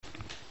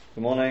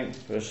Good morning.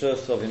 Parashah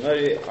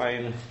Sovimori,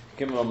 Ayin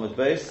Gimel with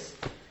base.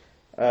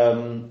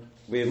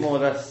 We have more or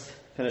less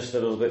finished a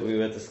little bit. We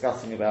were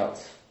discussing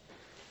about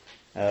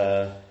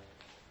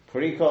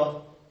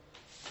Parika,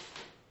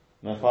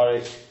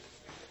 Mefarik.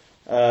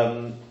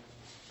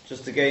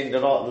 Just again, the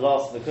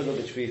last of the Kudla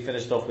which we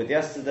finished off with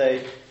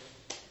yesterday,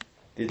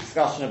 the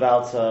discussion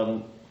about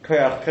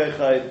Koyach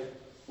Kochai,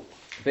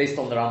 based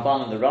on the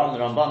Ramban and the Ram. The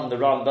Ramban and the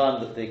Ramban,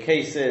 that the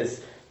case is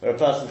where a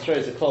person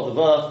throws a clod of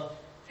earth,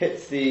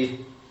 hits the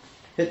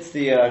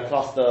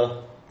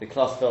cluster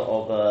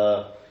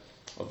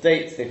of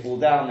dates, they fall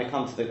down, they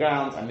come to the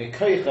ground, and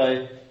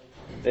mikoichai,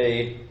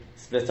 they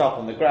split up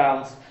on the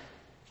ground.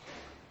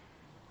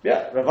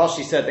 Rav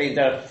Ashi said they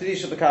derech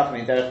tridisha b'kach,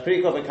 they derech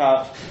priko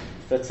b'kach,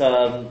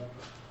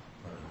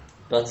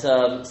 but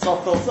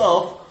sof kol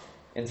sof,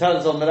 in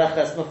terms of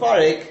Meleches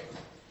Mefarik,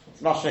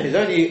 his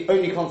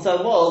only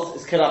concern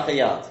is Kirach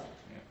Hayad.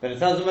 But in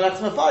terms of Meleches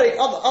Mefarik,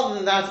 other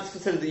than that, it's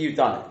considered that you've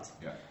done it.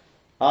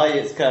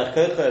 It's Kirach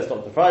Kocha, as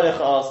Dr. Freilich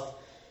asked.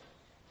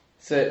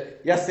 So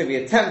yesterday we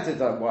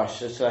attempted,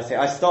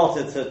 I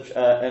started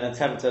an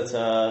attempt at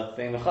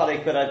being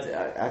Mechalik, but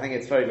I think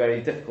it's very,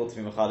 very difficult to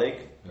be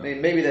Mechalik.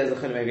 Maybe there's a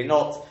chiluk, maybe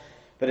not,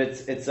 but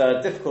it's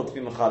difficult to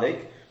be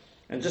Mechalik.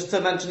 And just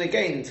to mention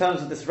again, in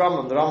terms of this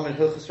Rambam, the Rambam in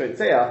Hilchos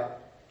Reitzeiah,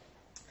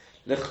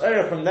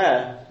 L'ch'era from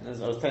there, as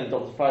I was telling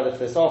Dr. Freilich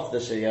this after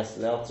the shul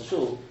yesterday, after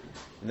shul,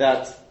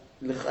 that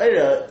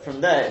L'ch'era from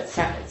there, it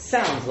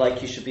sounds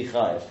like you should be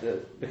chayav.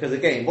 Because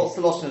again, what's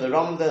the Lashon of the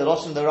Rambam? The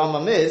Lashon of the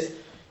Rambam is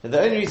that the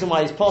only reason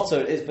why he's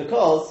potter is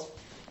because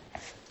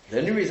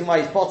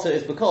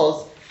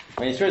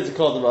when he throws a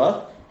clod of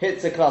earth,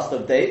 hits a cluster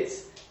of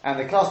dates, and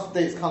the cluster of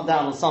dates come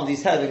down on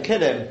somebody's head and kill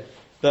him,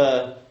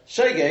 the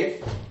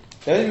shogeg,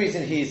 the only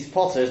reason he's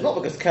potter is not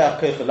because Kerach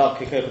Kocha Lav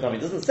Kekocha, he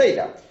doesn't say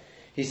that.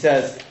 He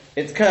says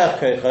it's Kerach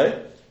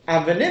Kocha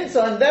and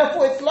Venimsa, and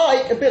therefore it's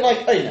a bit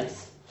like Ones.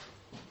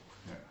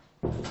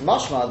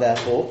 Mashma,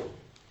 therefore,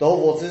 the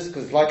whole water is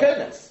because it's like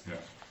Ones.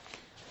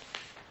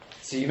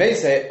 So you may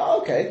say,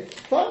 okay,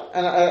 fine.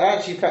 And I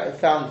actually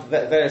found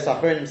various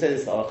Achronim say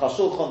this,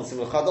 Chashulchan,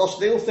 Simul Chadosh,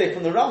 they all say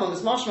from the Rambam,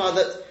 it's Mashma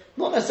that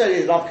not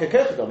necessarily Lav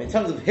Kekocha, in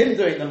terms of him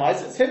doing the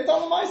Maisa, it's him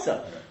done the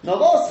Maisa. Now,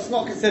 thus, it's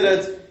not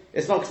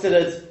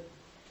considered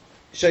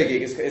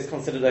Shogeg, it's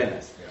considered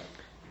Ones.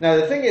 Now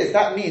the thing is,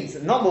 that means,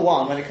 number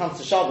one, when it comes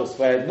to Shabbos,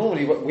 where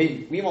normally what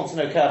we want to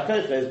know Kerach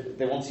Kocha,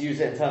 they want to use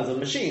it in terms of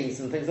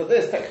machines and things like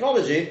this,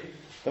 technology,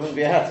 there wouldn't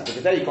be a heter,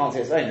 because there you can't say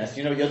it's onus,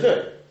 you know what you're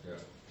doing.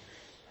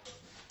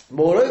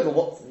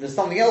 Moreover, there's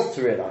something else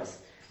to realise,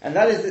 and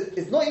that is that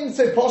it's not even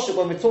so posh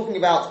when we're talking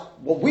about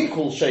what we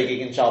call Shogeg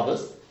in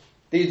Shabbos,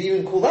 that you'd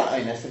even call that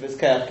onus if it's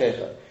Kerach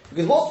Kocha.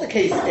 Because what's the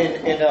case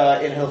in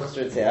Hilchos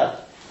Reitzeiah?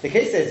 The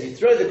case is, you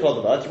throw the clod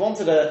of earth, you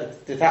wanted to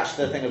detach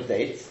the thing of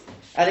dates,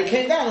 and it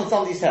came down on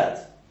somebody's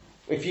head.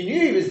 If you knew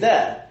he was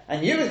there,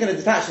 and you were going to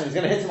detach him, he was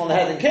going to hit him on the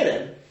head and kill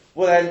him,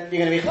 well then,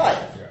 you're going to be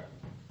chayav.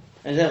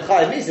 And then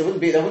chayav means there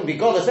wouldn't be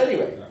goddess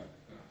anyway.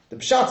 The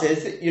pshat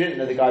is that you didn't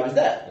know the guy was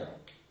there.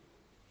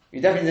 You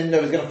definitely didn't know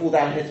he was going to fall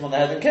down and hit him on the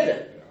head and kill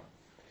him.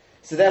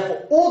 So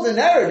therefore,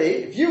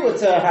 ordinarily, if you were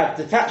to have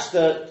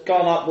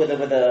gone up with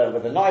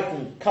a knife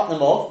and cut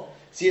them off,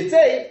 so you'd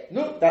say,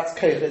 no, that's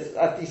kocha.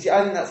 I think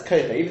that's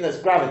kocha, even though it's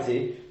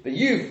gravity, but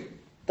you've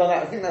done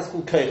that. I think that's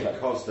called kocha.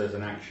 Because there's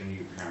an action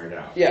you've carried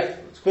out.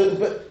 But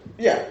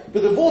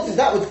the waters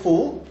that would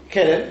fall,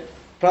 kill him,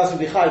 the person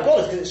would be chayav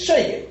goddess because it's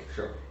shogeg.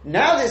 Sure.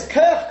 Now this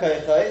kocha,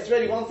 it's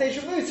already one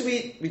stage removed, so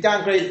we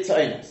downgrade it to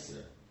onus.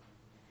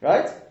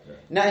 Right? Yeah.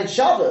 Now in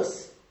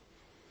Shabbos,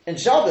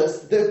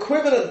 the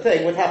equivalent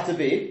thing would have to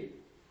be,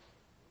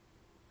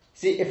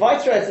 see, if I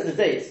throw it at the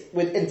dates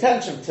with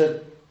intention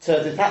to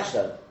detach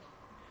them,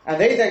 and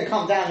they then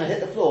come down and hit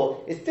the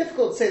floor, it's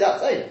difficult to say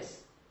that's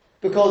onus.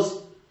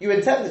 Because you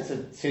intended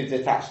to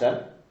detach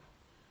them.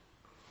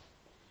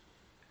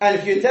 And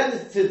if you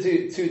intended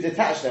to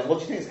detach them, what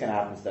do you think is going to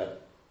happen to them?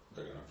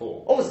 They're going to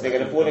fall. Obviously they're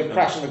going to fall and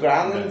crash on the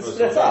ground and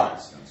split up.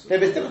 So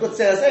it's difficult to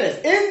say that's onus.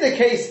 In the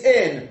case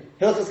in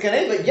Hilchos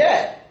Kanei, but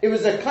it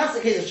was a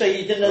classic case of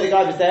shogeg, you didn't know the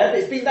guy was there, but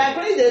it's been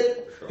downgraded.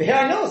 Sure. But here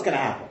I know what's going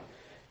to happen.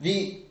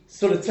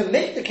 To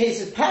make the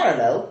cases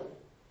parallel,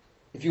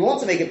 if you want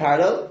to make it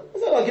parallel,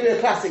 I'll give you a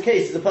classic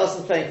case of the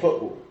person playing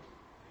football.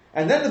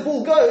 And then the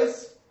ball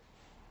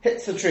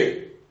hits the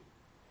tree.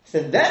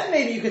 So then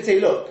maybe you could say,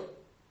 look,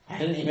 I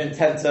didn't even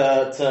intend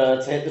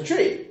to hit the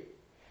tree.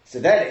 So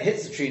then it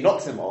hits the tree,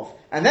 knocks him off,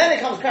 and then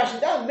it comes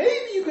crashing down.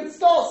 Maybe you could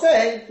start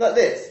saying like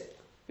this.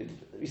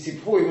 You see,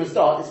 before you even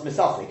start, it's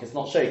misasik, it's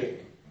not shogeg.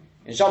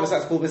 In Shabbos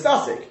that's called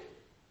misasik.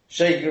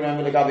 Shogeg,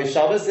 remember the Gabi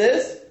Shabbos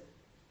is,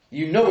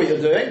 you know what you're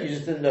doing, you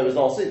just didn't know it was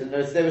also, you didn't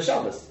know today was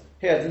Shabbos.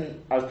 Here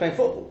I was playing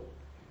football.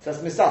 So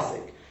that's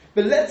misasik.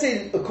 But let's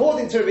say,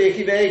 according to Rabbi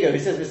Akiva Eiger, who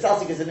says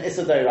misasik is an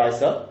issa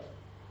d'oraisa,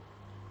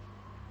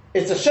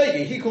 it's a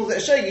shogeg. He calls it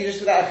a shogeg just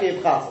without a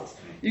chiyuv chatzos.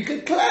 You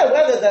could declare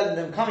whether then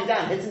them coming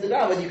down, hitting the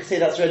ground, whether you could say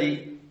that's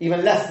really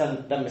even less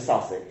than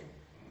misasik.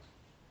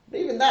 But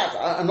even that,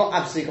 I'm not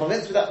absolutely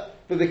convinced with that.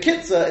 But the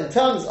kitzah, in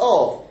terms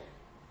of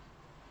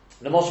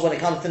The most when it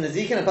comes to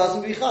Nezikin, a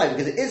person will be Chayiv,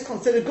 because it is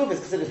considered good,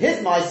 it's considered his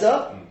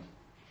Maisa,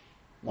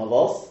 not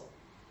Vos.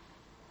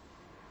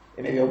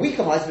 It may be a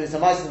weaker Maisa, but it's a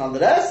Maisa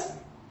nonetheless.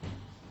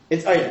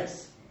 It's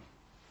Onus.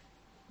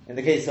 In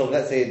the case of,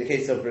 let's say, the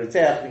case of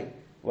B'Ritech,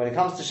 when it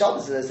comes to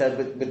Shabbos, as I said,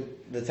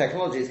 with the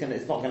technology,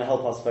 it's not going to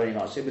help us very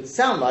much. It would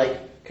sound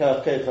like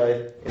Kerf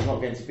Kofo is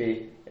not going to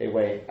be a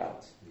way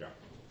out. Yeah.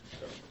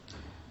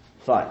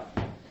 Fine.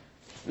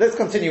 Let's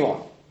continue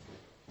on.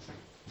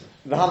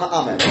 V'hama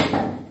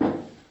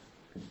Amen.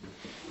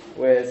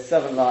 With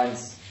 7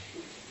 lines.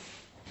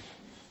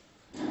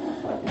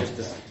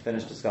 Just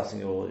finish discussing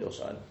your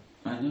side.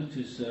 I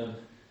notice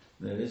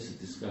there is a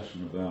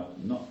discussion about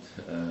not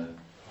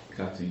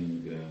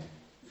cutting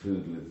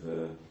food with,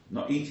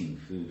 not eating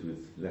food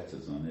with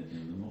letters on it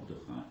in the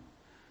Mordechai.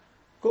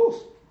 Of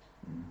course.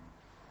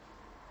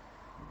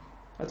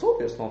 I told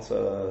you it's not.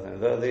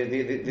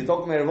 The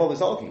dogma of Rav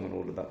is arguing on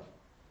all of that.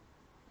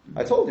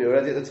 I told you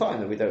already at the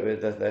time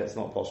that it's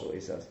not possible.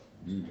 He says.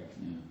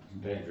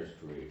 Dangerous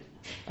to read.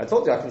 I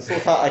told you I can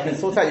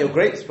sort out your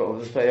grapes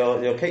problems, but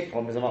your cake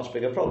problem is a much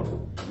bigger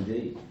problem.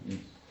 Indeed. Yes.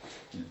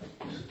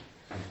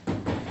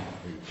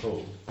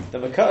 The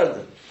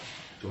Makar.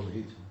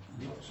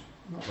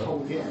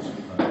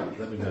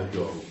 Let me know if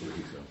you're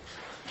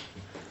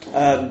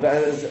But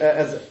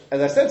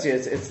as I said to you,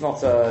 it's not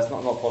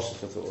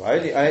poshut at all.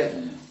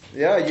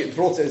 You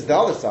brought it as the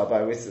other side.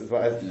 I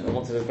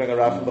wanted to bring a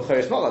Rav from Bechor.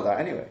 It's not like that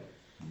anyway.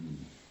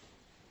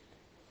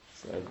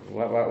 So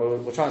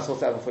we'll try and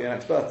sort it out before your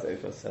next birthday.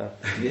 But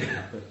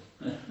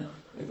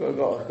we've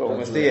got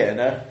almost a year,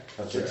 no?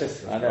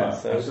 I know.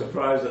 So I'm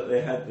surprised that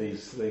they had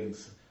these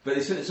things. But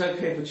he said it's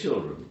okay for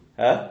children.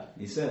 Huh?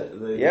 He said,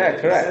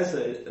 correct.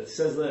 It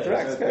says there.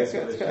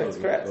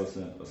 Correct.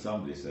 Or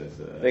somebody says.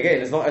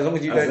 Again, as long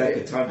as you don't,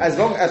 as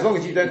long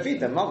as you don't feed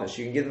them mamish,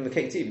 you can give them the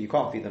cake tea, but you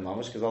can't feed them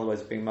mamish because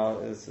otherwise, being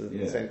is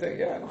the same thing.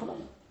 Yeah,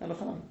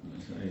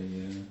 it's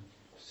a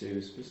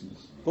serious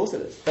business. Of course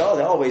it is. There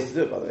are ways to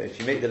do it, by the way. If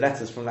you make the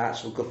letters from the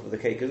actual cup of the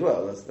cake as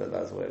well, that's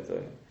a way of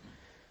doing it.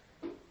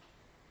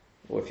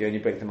 Or if you only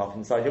break them up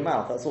inside your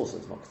mouth, that's also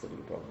not considered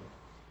a problem.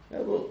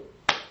 Yeah, we'll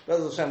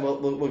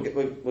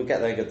get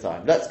there in good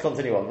time. Let's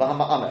continue on.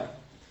 V'hama Amer.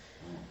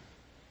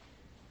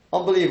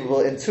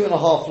 Unbelievable, in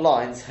 2.5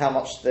 lines, how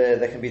much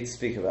there can be to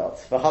speak about.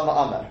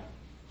 V'hama Amer.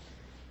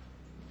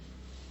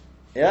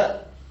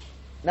 Yeah?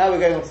 Now we're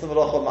going on to the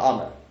Malach of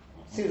Ma'amer.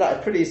 Seems like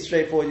a pretty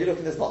straightforward, you look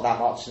at there's not that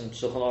much in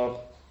Shulchan Aruch.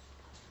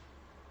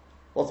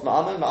 What's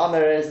Ma'amer?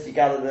 Ma'amer is you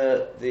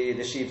gather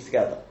the sheaves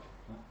together.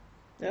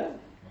 Yeah?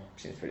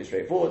 Seems pretty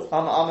straightforward.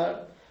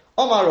 Ma'amer.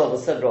 Omar Rava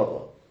said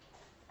Rava.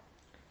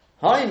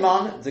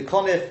 Haiman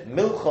dekonif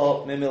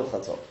milcha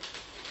mimilchato.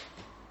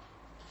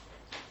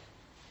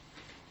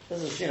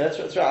 This is,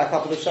 let's try a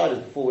couple of shadows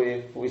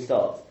before we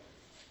start.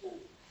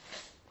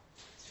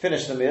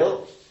 Finish the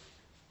meal.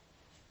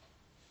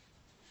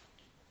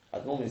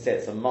 I'd normally say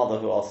it's a mother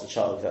who asks a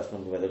child, because that's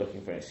normally where they're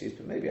looking for an excuse,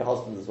 but maybe a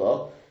husband as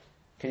well.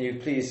 Can you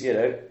please,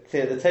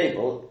 clear the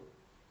table,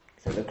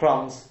 clear the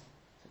crumbs?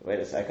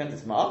 Wait a second,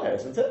 it's ma'amer,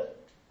 isn't it?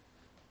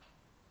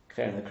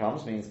 Clearing the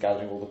crumbs means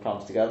gathering all the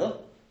crumbs together.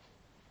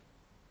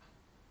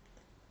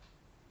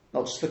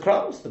 Not just the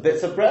crumbs, the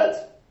bits of bread,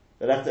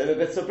 the leftover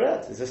bits of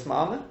bread. Is this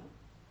ma'amer?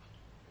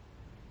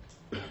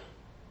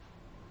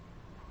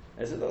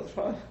 Is it not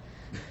fine?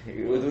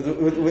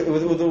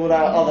 with all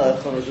our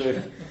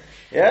other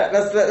yeah,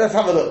 let's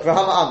have a look.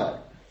 V'hama Amer.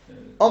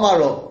 Omar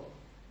Rava.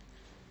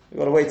 We've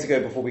got a way to go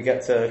before we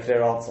get to a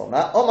clear answer on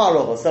that. Omar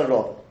Rava, said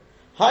Rava.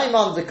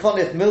 Haiman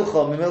dekonif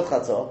milcha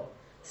mimilchato.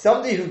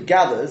 Somebody who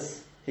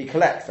gathers, he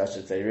collects, I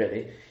should say,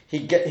 really.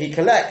 He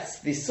collects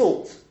the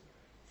salt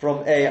from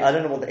I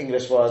don't know what the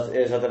English word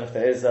is. I don't know if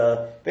there is.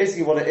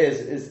 Basically, what it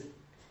is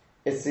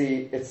it's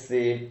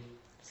the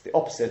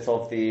opposite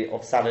of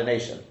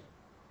salination.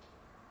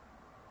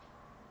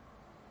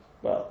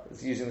 Well,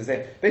 it's using the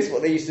same. Basically,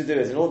 what they used to do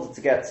is, in order to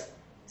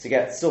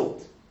get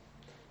salt,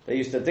 they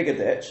used to dig a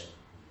ditch,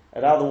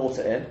 allow the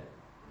water in,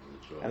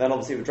 and then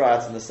obviously it would dry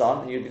out in the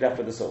sun, and you'd be left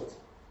with the salt,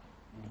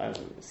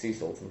 sea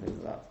salt and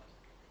things like that.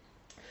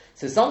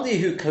 So somebody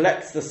who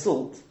collects the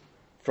salt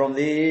from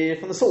the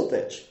salt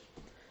ditch,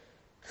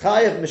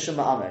 chayav mishum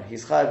ma'amer,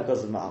 he's chayav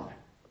because of ma'amer.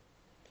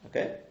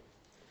 Okay.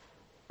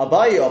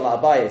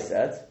 Abaye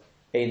said,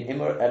 "Ein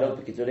imur elo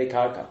b'gidulei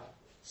karka."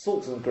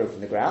 Salt doesn't grow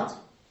from the ground.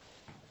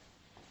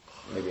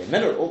 Maybe a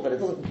mineral, but it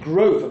doesn't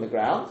grow from the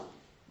ground,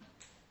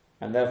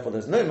 and therefore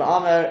there's no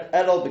ma'amer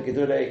elo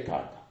b'gidulei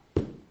karka.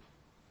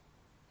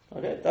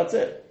 Okay, that's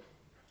it.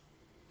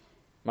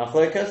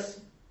 Machlokas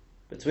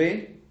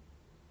between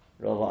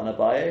Rava and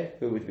Abaye,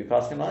 who would be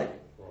passing like?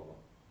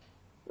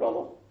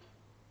 Rava.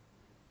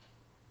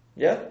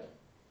 Yeah?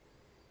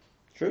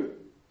 True?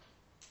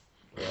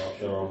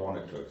 There are one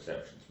or two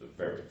exceptions, but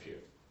very few.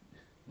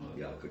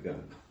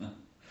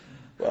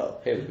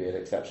 Well, here would be an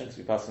exception because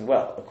we're passing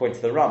well, according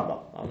to the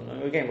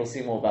Rambam. Again, we'll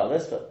see more about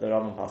this, but the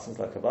Rambam passes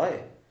like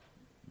Abaye.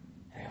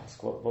 They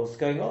ask what's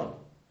going on.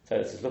 So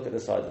it says, look at the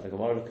side of the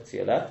Gemara, look to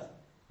your left.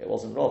 It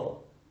wasn't Rava.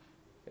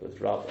 It was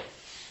Rava.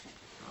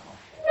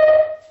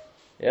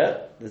 Yeah,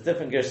 there's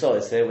different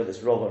gersois here whether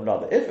it's Rava and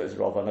Rabba. If it was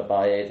Rava and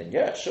Abaye, then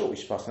yeah, sure, we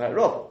should pass on that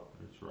Rava.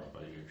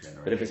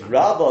 But if it's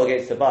Rabba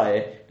against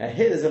Abaye, now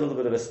here there's a little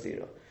bit of a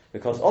stira.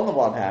 Because on the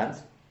one hand,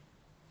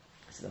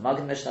 so the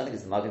Maggid Mishnah, I think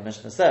it's the Maggid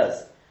Mishnah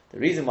says, the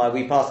reason why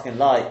we pass in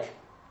like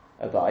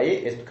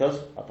Abaye is because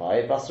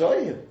Abaye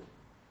Basroihu.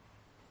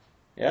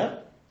 Yeah?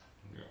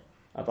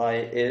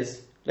 Abaye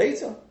is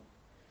later.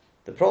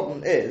 The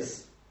problem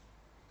is,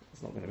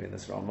 it's not going to be in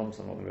this Rambam,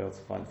 so I'm not going to be able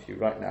to find a few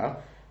right now,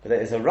 but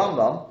there is a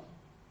Rambam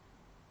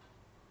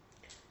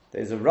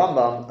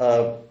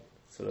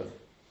sort of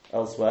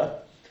elsewhere,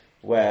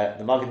 where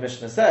the Maggid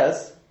Mishnah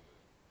says,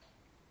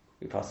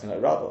 we pass in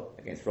like Rabba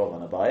against Rava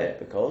and Abaye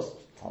because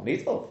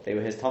Talmidov, they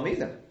were his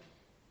Talmidim.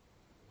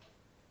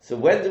 So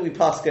when do we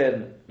pass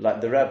in like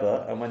the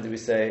Rebbe, and when do we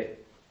say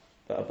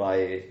that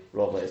Abaye,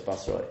 Rava is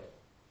Basroi?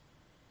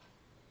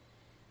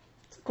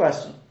 It's a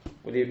question.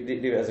 We'll leave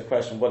it as a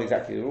question what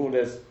exactly the rule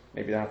is.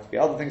 Maybe there have to be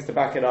other things to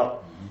back it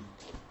up.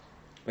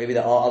 Maybe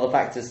there are other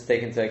factors to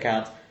take into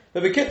account.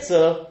 But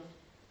B'kitzur,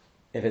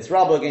 if it's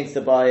Rabba against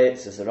Abaye,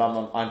 says the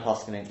Rambam, I'm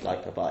passing it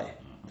like Abaye.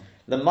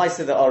 The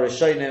Maisa that are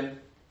Rishonim,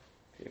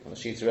 if you look on the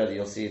sheet already,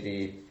 you'll see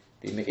the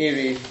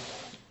Meiri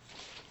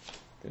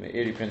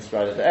prince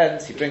right at the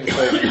end. He brings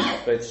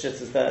both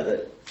shittas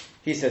there.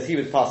 He says he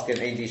would pass in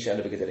Ein Disha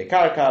and Begedele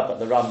Karka, but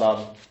the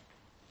Rambam,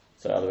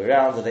 so the other way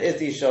around, that there is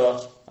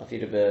Disha, a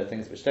few of the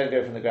things which don't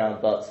go from the ground,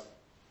 but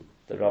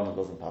the Rambam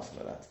doesn't pass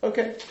with that.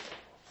 Okay.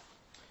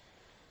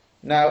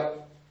 Now,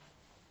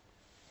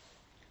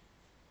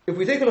 if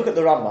we take a look at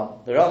the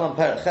Rambam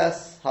Perek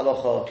Ches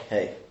Halacha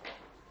Hey.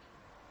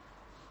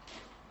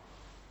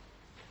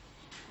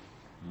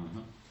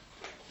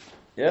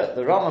 Yeah,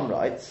 the Rambam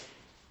writes,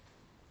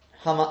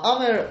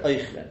 Hama'amer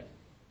Eichlin.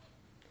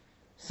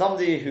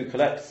 Somebody who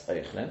collects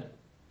Eichlin,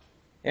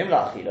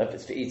 Imla Achila, if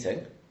it's for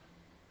eating,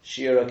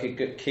 Shira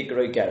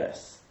Kigro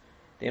Geres.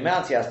 The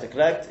amount he has to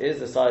collect is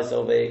the size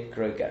of a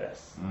Kro Geres.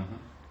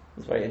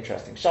 It's very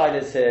interesting.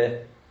 Shailas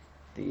here,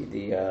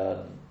 the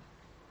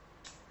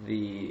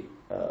Avnei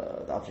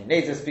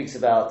Nezer speaks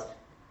about,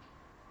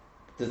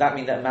 does that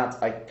mean that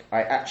amount I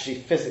actually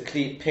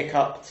physically pick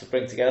up to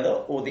bring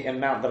together, or the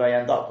amount that I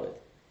end up with?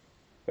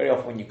 Very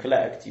often when you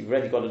collect, you've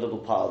already got a little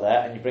pile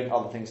there and you bring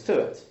other things to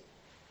it.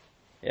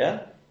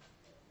 Yeah?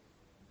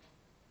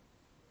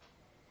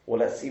 Or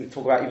let's even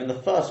talk about even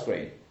the first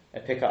grain. I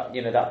pick up,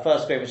 that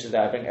first grain which is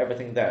there, I bring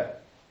everything there.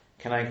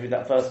 Can I include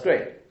that first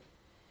grain?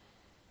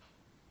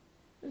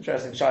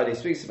 Interesting, Shaili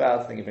speaks about,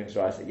 I think he brings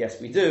rice, that yes,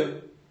 we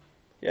do.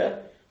 Yeah?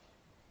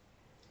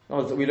 In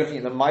other words, are we looking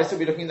at the mice, or are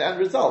we looking at the end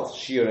result?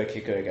 Shiura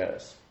kikor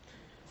geres.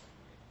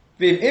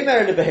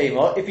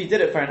 If he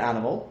did it for an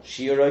animal,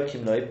 shiura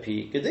kimloi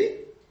pi gedi.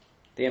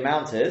 The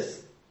amount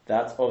is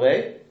that of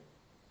a,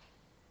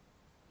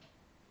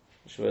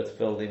 sure to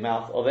fill the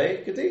mouth of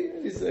a gedi.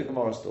 This is a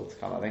Gemara still to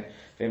come, I think.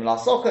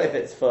 If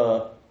it's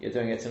for, you're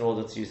doing it in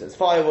order to use it as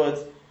firewood,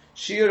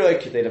 shiura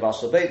kidei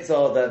levashal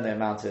beitza, then the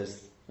amount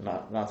is the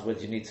amount of wood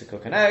you need to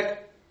cook an egg.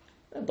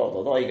 Then he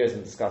goes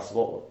and discusses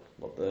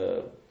what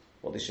the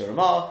shiurim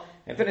are,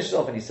 and finishes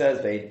off and he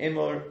says, Vein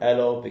imur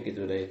elo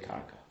b'gidulei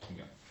karka.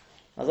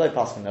 As I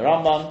pass from the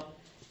Rambam,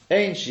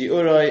 Ein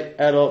shiuroi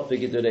elo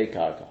b'gidulei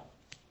karka.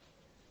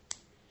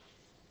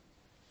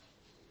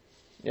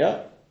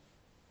 Yeah?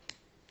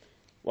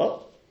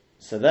 Well,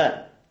 so then,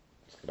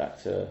 let's go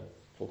back to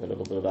talk a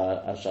little bit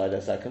about Ashayla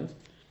a second.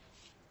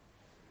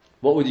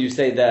 What would you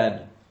say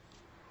then?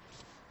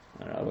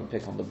 I won't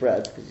pick on the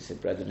bread, because you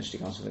said bread initially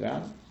comes from the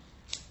ground.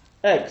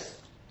 Eggs.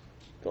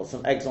 Got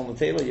some eggs on the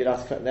table, you'd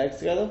have to cut the eggs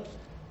together.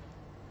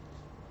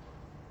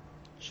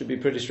 Should be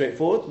pretty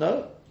straightforward,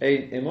 no?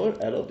 Ein imur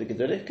elo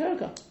b'gidulei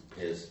karka.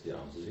 Yes, the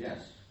answer is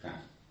yes.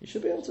 You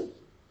should be able to.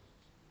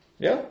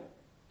 Yeah?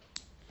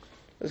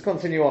 Let's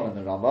continue on in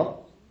the Rambam.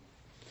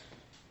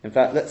 In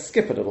fact, let's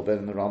skip a little bit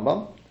in the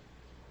Rambam.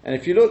 And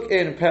if you look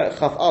in Perek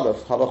Chaf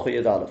Aleph, Halacha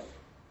Yud Aleph,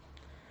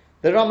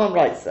 the Rambam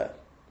writes there.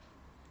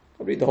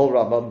 I'll read the whole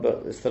Rambam,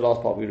 but it's the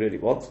last part we really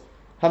want.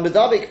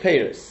 Hamedabik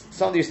Peiris,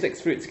 somebody who sticks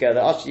fruit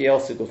together, actually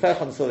Yelsu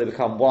Gufech, until they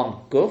become one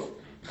Guf,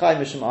 Chai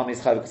Mishum Ami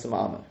is Chai V'Kasam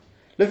Amah.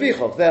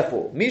 Levichov,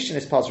 therefore, Mishin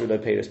is Pasru Lo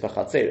Peiris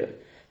B'Chatzerah.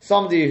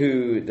 Somebody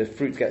who the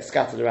fruit gets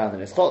scattered around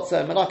in his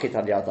chotzer, Menakit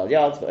Al Yad Al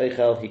Yad,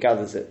 V'Eichel, he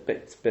gathers it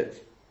bit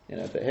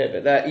here,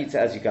 bit there, eats it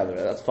as you gather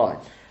it, that's fine.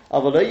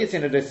 He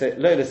shouldn't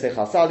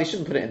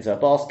put it into a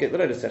basket,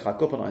 not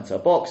into a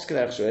box,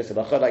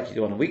 like you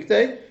do on a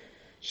weekday.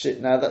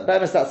 Now,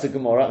 that's a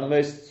Gemara, and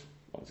most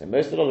a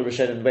lot of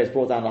Rishonim, the way it's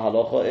brought down the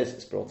halacha is,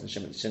 it's brought in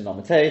Shin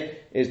Lamatei,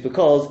 is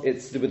because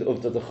it's to do with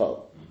Uvda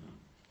Dechol.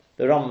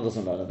 The Rambam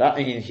doesn't learn that.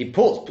 And he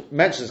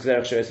mentions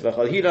K'derech Shoyes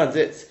B'Chol, he learns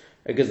it's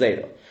a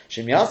Gezerah.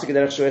 Shem Yasa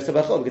K'derech Shoyes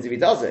B'Chol, because if he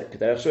does it,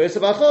 K'derech Shoyes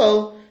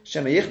B'Chol,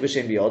 Shem Yich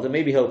B'Shem B'Yod, and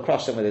maybe he'll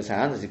crush them with his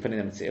hands as he's putting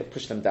them he'll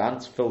push them down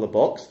to fill the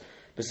box,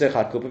 because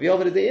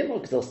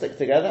they'll stick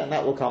together, and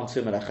that will come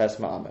to Meleches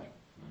Ma'amer.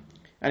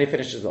 And he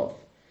finishes off.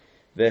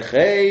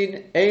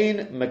 V'chein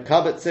ein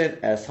mekabetzin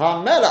es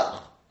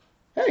ha-melach.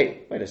 Hey,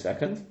 wait a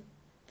second.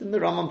 Didn't the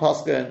Rambam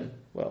Paskin,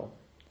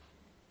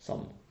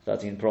 some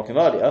 13 Prokim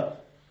earlier,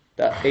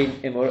 that in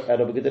imur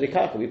elo b'gedei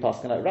karka we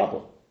pass like Rabba.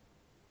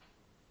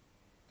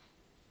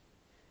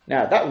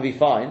 Now that would be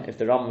fine if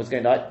the Rambam was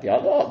going like there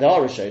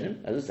are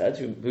Rishonim, as I said,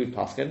 who would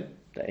paskin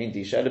that ain't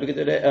disha elo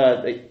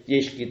b'gedei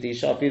yesh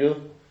disha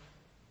afilu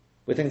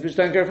with things which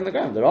don't go from the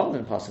ground. The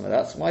Rambam passing like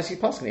that. So why is he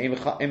passing? Im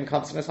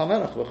kamtzenes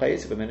hamelach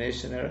v'chayis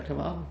b'meneish nera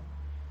kamam.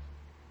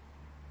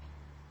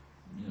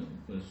 Yeah,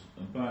 because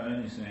by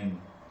only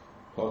saying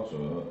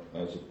Potter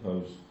as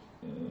opposed,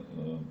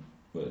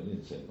 well, he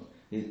didn't say Potter.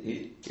 He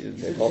didn't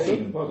say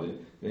Potter.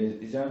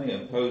 He's only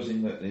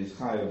opposing that his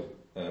chayav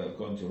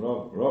going to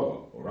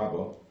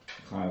Rabba,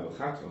 chayav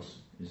chatos.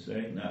 He's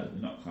saying no,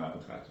 not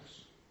chayav chatos.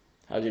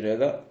 How do you know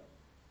that?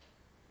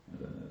 I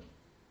don't know.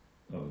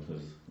 Well,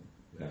 because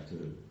we have to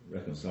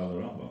reconcile the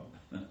Rambam.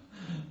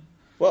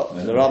 Well,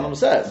 the Rambam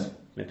says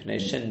mipnei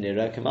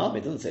shenira kamam.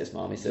 It doesn't say it's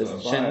mom. He says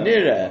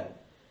shenira.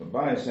 But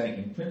by saying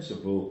in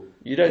principle,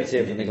 you don't see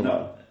it from the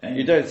Gemara.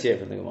 You don't see it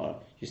from the Gemara.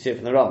 You see it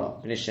from the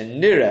Rambam.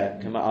 Shenira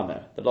kama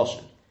amer, the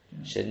Lashon.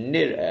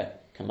 Shenira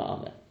kama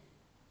amer.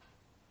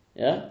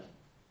 Yeah?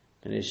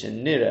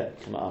 Shenira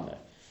kama amer.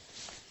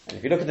 And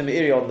if you look at the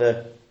Meiri on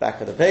the back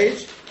of the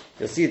page,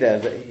 you'll see there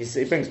that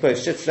he brings both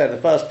Shitzler in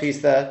the first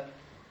piece there.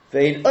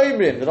 Ve'in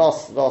Omrim, the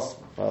last,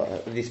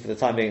 at least for the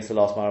time being, it's the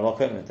last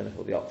Maramokum. I don't know if it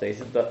will be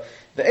updated, but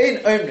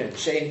Ve'in Omrim,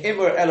 Shein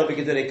Imur Elo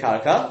B'Gedei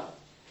Karka.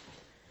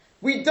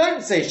 We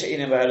don't say Shein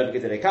Imur Elo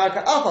B'Gedei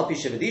Karka. Afal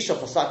Pisha V'Disha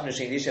Fasaknu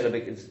Shein Disha Elo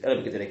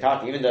B'Gedei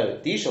Karka. Even though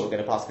Disha we're going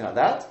to pass like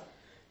that,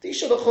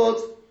 Disha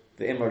L'Chod,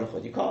 Ve'imur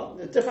L'Chod. You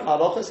can't. Different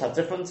halachas have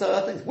different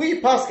things.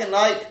 We pass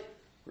like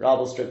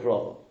Rabal Strict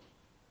Rabal.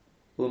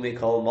 Umi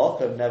Kol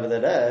Mokum.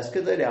 Nevertheless,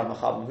 Gedei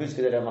HaMachabrim. Who's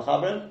Gedei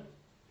HaMachabrim?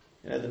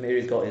 You know, the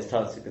Meiri's got his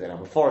terms to Gedei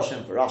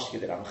HaMeforshim, for Rashi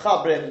Gedei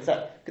HaMachabrim,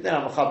 etc. Gedei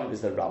HaMachabrim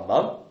is the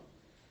Rambam.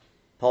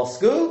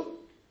 Pasku,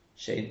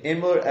 Shein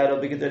Imur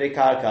Elo B'Gedei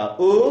Karka,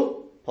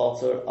 U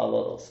Potter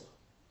Avod Osa.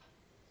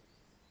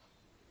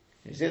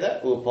 You see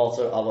that? U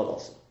Potter Avod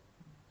Osa.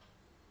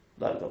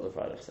 Like Dr.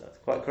 Freilich said.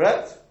 Quite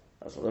correct.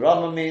 That's what the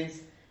Rambam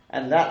means.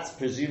 And that's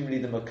presumably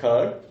the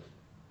Makar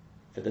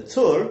for the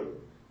Tur,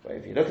 where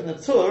if you look in the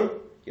Tur,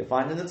 you'll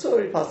find in the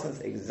Tur, he passes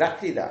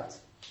exactly that.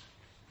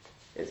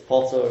 It's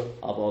Potter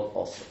Avod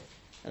Osa.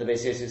 And the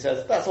Beis Yosef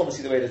says, that's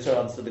obviously the way the Torah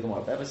understood the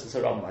Gemara. But it's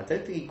a Rambam. I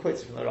don't think he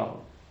quotes it from the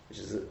Rambam, which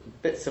is a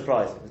bit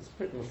surprising. It's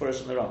pretty mufurish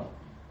from the Rambam.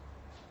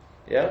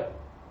 Yeah?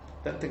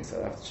 Don't think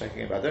so. I have to check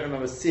again. But I don't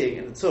remember seeing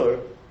in the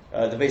Torah,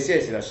 the Beis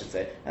Yosef, I should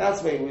say. And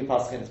that's the way we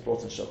pass in. It's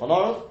brought in Shulchan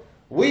Aruch.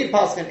 We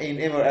pass in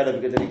Imur Elo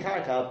B'Gedei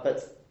Karka,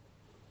 but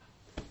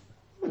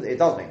it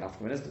does make enough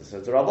communism, so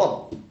it's a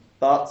Rabbon.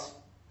 But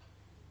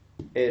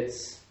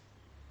it's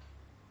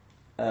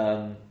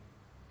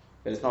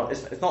it's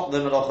not the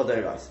Melacha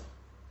D'Oraisa.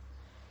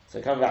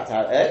 So coming back to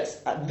our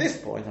X, at this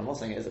point, I'm not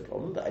saying it is a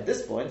problem, but at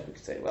this point we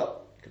could say,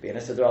 well, it could be an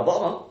Issa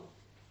D'Rabbanan.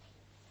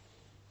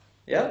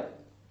 Yeah?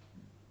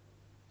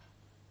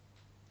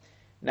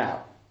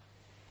 Now,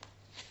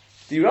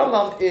 the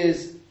Rambam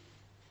is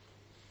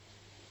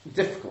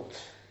difficult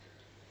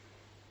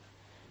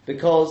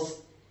because,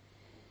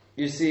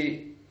 you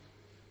see,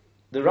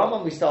 the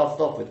Rambam we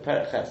started off with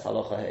Perek Ches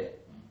Halacha Hey.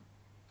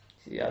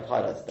 See, I've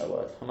highlighted that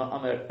word. Hama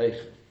Amer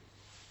Eichel.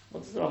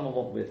 What does the Rambam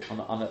want with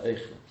Hama Amer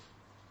Eichel?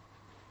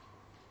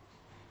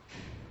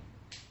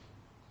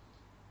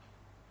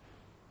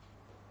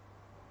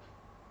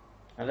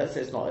 And let's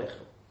say it's not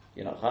Eichel.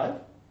 You're not Chayav?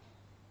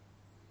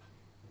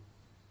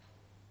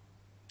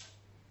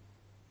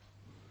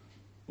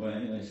 Well,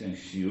 anyway, saying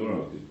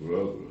Shiur of the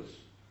Groverus,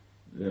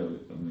 there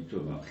we talk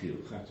about Chil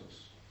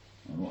Chatos.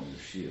 And what is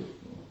a Shiur?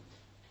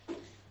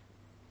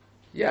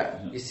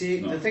 Yeah, you see,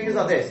 the thing is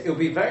like this. It would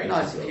be very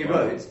nice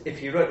if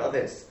he wrote like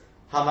this.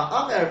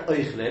 Hama Amer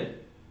Oichlin,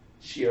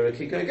 Shiur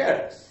Kiko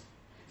Geres.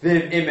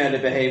 Vim Imer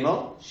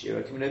Lebehema,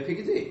 Shiur Kimino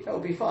Pigadi. That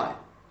would be fine.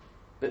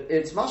 But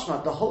it's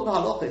mashma, the whole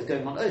halacha is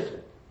going on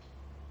Oichlin.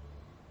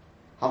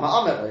 Hama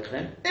Amer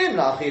Oichlin, Im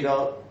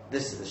Lachida,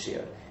 this is the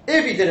Shiur.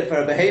 If he did it for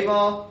a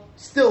Behema,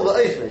 still the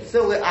Oichlin,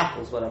 still the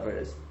apples, whatever it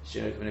is.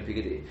 Shiur Kimino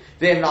Pigadi.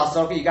 Vim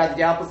Lasoka, you gathered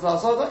the apples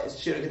Lasoka, it's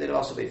Shiur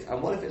Kimino Pigadi.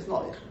 And what if it's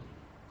not Oichlin?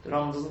 The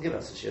Rambam doesn't give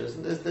us a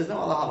shiur. There's no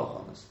other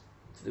halacha on this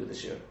to do with the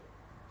shiur.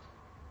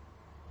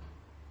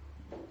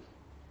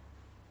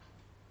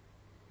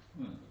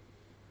 Well,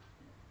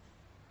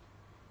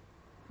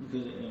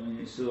 because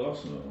it's still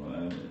awesome.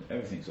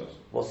 Everything's awesome.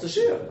 What's the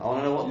shiur? I want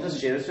to know what the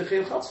shiur is for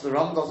Chiyuv Chatzos. The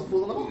Rambam doesn't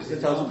pull them up.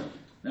 It tells me.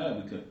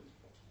 No,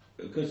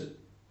 because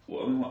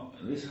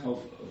this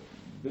whole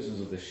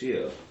business of the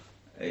shiur,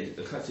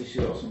 the Chatzos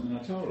shiur awesome in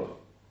the Torah.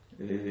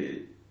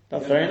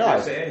 That's very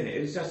nice.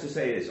 It's just to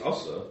say it's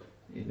also.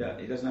 He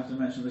doesn't have to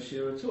mention the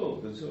shiur at all,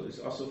 because it's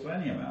also for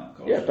any amount.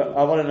 Yeah, but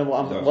I want to know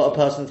what a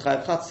person's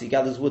chayav chatzos. He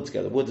gathers wood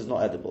together. Wood is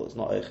not edible. It's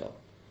not eichel.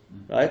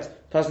 Right?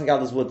 Person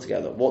gathers wood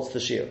together. What's the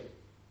shiur?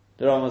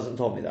 The Rambam hasn't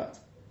told me that.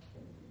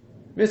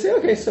 We say,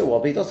 okay, so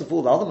what? But he doesn't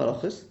fool the other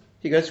melachos.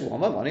 He goes through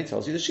one by one. He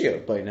tells you the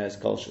shiur. Boines,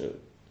 kolshu,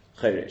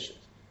 chayrish,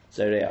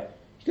 zereya.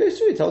 He goes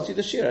through. He tells you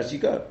the shiur as you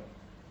go.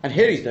 And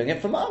here he's doing it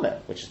for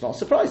ma'amer, which is not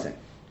surprising.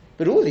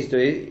 But all he's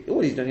doing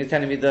is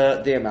telling me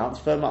the amounts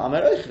for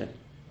ma'amer eichel.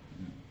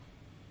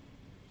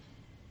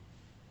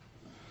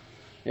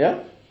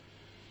 Yeah?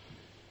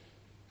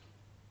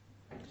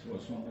 So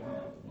what's wrong with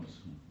that?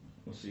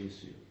 What's the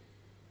issue?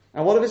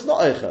 And what if it's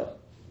not Eichel?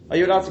 Are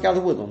you allowed to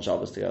gather wood on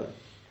Shabbos together?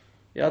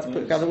 You allowed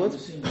to gather wood? It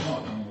seems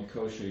not. On the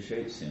kosher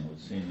Shaitzin would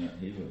seem that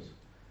he was,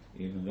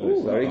 even though Ooh,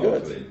 it's very not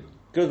good. ugly.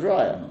 Good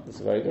raya. That's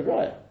a very good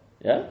raya.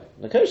 Yeah?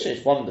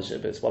 Makoshesh, one of the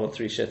shittahs, one of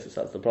three shittahs,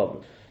 that's the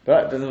problem.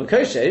 But the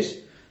Makoshesh,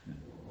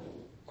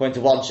 according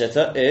to one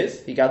shittah,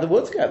 is he gathered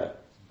wood together.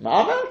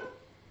 Ma'amer?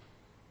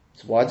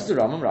 So why does the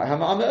Rambam write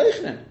Ma'amer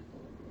Eichnin?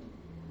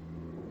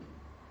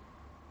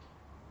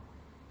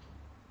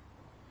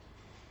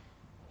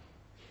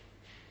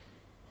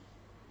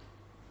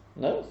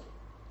 No?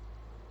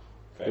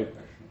 Fair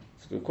question.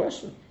 It's a good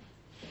question.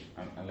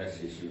 Unless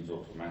he assumes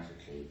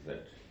automatically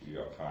that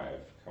your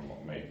chayav come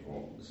what may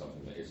for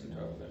something that isn't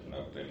over, and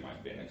there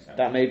might be an exception.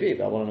 That may be,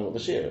 but I want to know what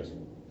the shear is.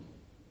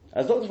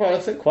 As Dr.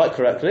 Freilich said quite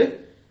correctly,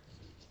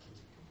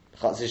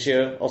 Chatzi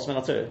Shir Osman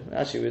Atur.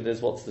 Actually,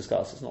 there's what to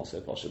discuss. It's not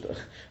so posh, but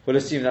we'll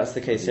assume that's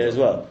the case here as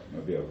well.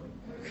 Rabbi Yochanan.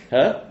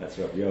 Huh? That's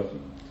Rabbi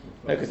Yochanan.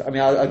 No, because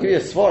I'll give you a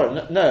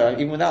svara. No,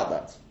 even without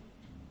that,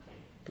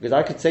 because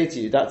I could say to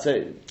you that's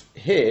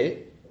here.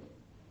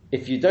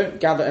 If you don't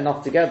gather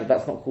enough together,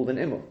 that's not called an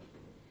imur.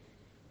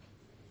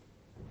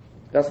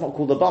 That's not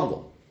called a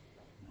bundle.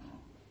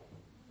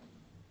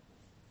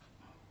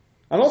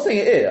 I'm not saying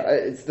it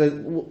is.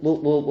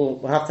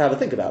 We'll have to have a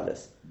think about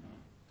this.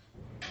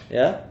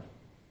 Yeah?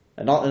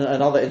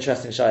 Another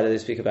interesting shayla they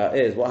speak about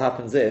is what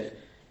happens if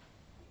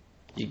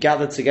you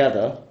gather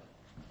together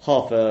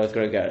half a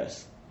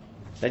gregaris,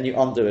 then you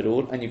undo it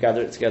all and you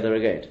gather it together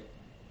again.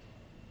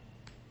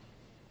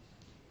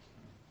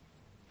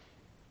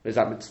 Is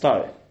that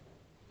mitzvah?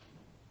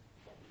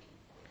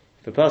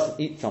 If a person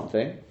eats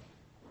something,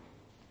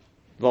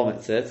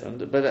 vomits it,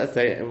 but let's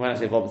say, when I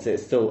say vomits it,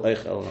 it's still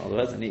eichel, in other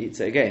words, and he eats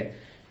it again.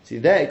 See,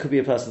 there it could be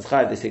a person's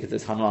chayav, they say, because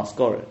it's hanuas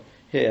gorin.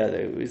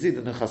 Here, we see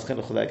the Nechas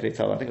Chinuch of that great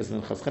I think it was the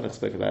Nechas Chinuch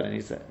spoke about it, and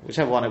he said,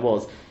 whichever one it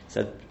was,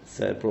 said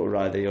brought a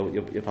raya that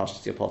your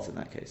pashas your pot in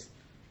that case.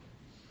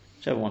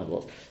 Whichever one it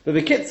was. But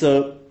the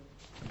Kitzur,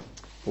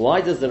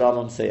 why does the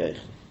Rambam say Eich?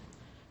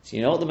 So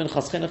you know what the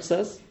Nechas Chinuch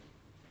says?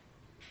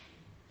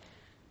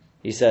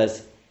 He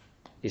says,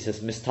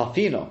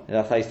 Mistafino, and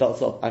that's how he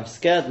starts off. I'm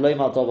scared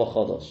Leima Dova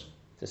Chodosh,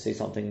 to say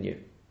something new.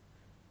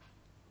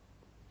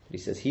 He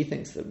says he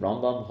thinks that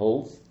Rambam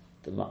holds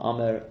the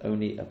Ma'amer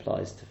only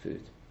applies to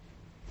food.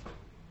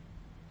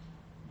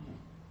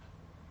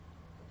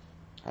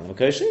 And the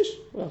Makoshish?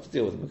 We'll have to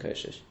deal with the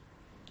Makoshish.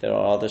 There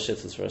are other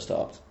shittas for a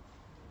start.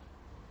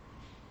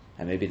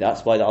 And maybe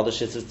that's why the other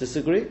shittas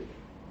disagree.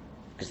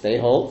 Because they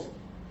hold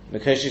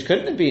Makoshish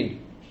couldn't have been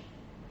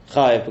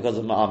Chayiv because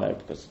of Ma'amer,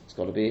 because it's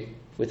got to be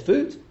with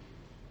food.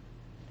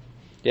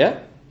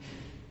 Yeah?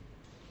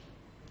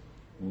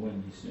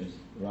 When he says,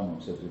 Rambam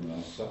says in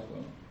last supper,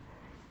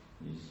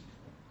 he's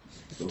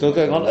still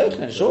going on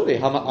Eichen, surely.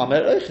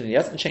 Ha'amer Eichen, he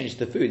hasn't changed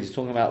the food, he's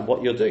talking about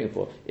what you're doing it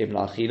for. Im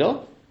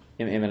la'achila,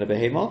 im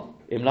la'behema,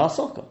 im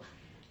la'asaka.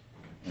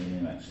 and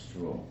then that's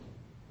straw.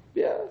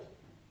 Yeah.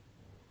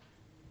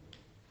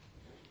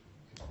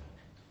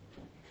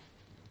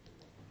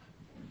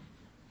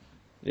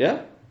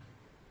 Yeah?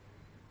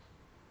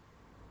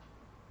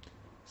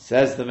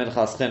 Says the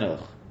Minchas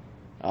Chinuch.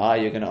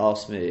 You're going to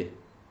ask me,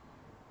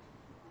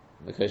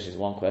 because it's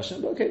one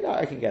question, but okay, that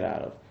I can get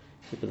out of.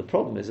 But the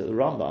problem is that the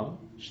Rambam,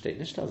 steht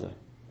nicht da so.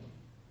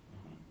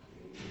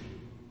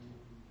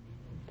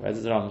 Where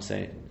does the Rambam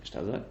say nicht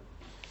da so?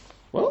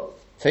 Well,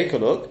 take a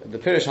look at the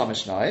Pirush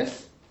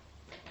HaMishnayos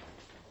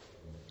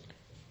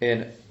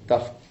in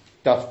Daf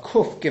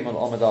Kuf Gimel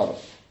Amud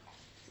Aleph.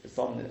 It's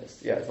on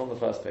this. Yeah, it's on the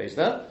first page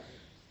there.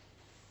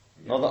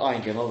 Not the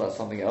Ein Gimel, that's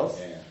something else.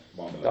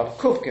 Daf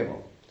Kuf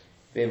Gimel.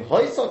 V'im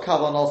hoysa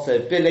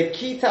kavanose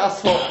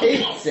bilekitas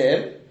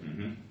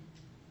ha'etzim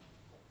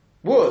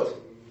wood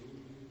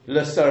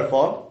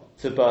l'serfon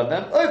to burn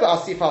them over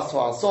asifas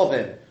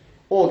ha'asovim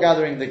or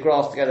gathering the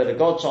grass together to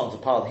godchon to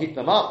pile heap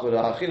them up with a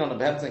hachilon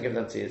and behemta and give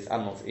them to his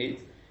animal to eat.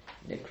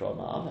 Nikra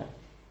ma'ameh.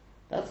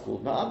 That's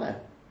called ma'ameh.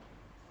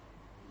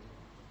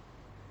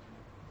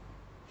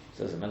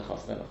 Says the Minchas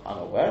Chinuch. I'm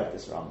aware of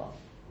this Rambam.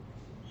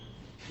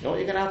 You know what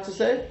you're going to have to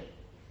say?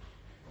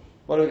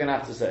 What are we going to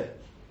have to say?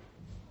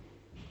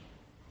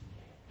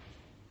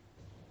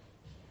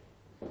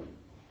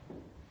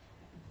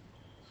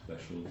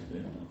 Special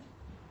dinner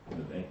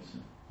with eggs.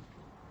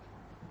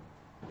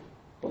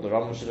 Well, the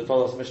Rambam should have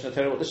told us Mishnah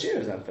Torah what the shear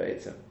is then for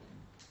Eitzim.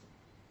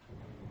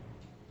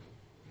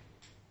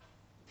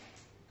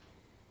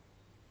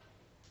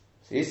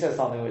 So he says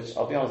something which,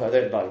 I'll be honest, I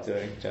don't like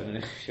doing. Generally,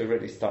 if you're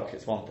really stuck,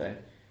 it's one thing.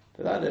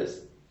 But that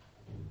is,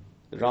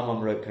 the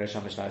Rambam wrote Pirush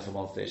HaMishnayos at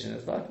one stage in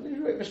his life, and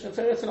he wrote Mishnah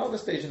Torah at another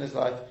stage in his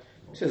life.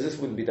 He says this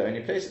wouldn't be the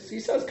only place. He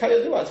says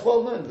Kayodua, it's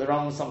well known. The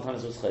Rambam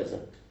sometimes was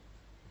Chayzer.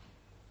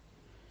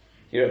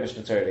 He wrote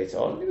Mishnah Torah later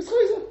on, and he was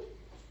Chayzer.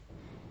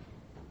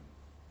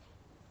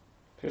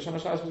 Pirush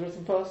HaMishnayos was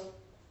written first.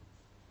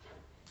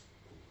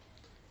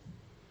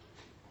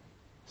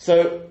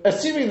 So,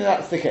 assuming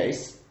that's the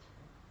case,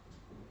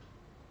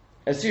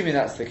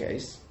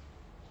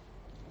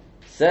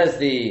 says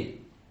the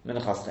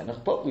Menachas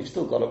Chinuch, but we've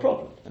still got a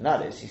problem, and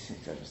that is, he says,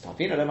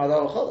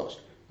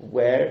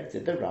 where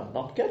did the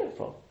Rambam get it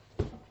from?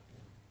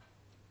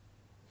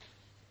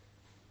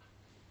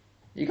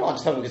 You can't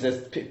just tell me because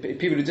there's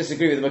people who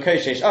disagree with the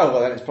Makoshesh. Oh, well,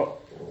 then it's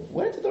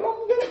where did the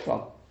Rambam get it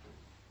from?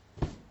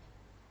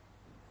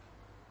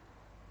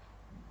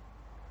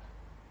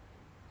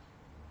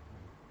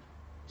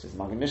 It says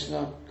Magen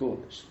Mishnah,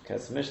 Gurnish.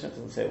 Kes Mishnah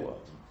doesn't say a word.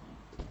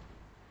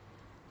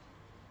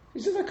 He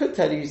says, I could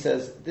tell you, he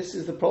says, this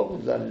is the problem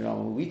with learning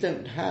Rambam. We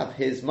don't have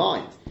his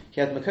mind. He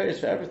had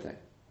Makoshesh for everything.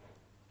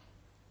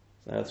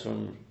 So that's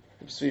from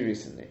Tzvi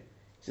recently. He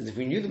says, if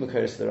we knew the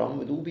Makoshesh of the Rambam, it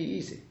would all be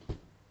easy.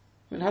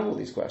 We don't have all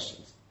these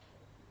questions.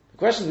 The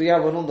questions we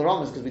have on the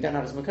Rambam is because we don't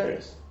have his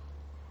Makoshesh.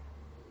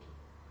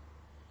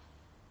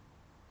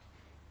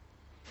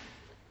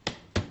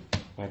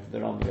 Where did the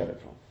Rambam get it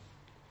from?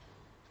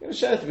 I'm going to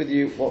share it with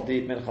you what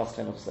the Minchas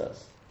Chinuch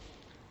says.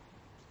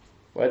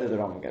 Where did the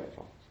Rambam get it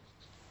from?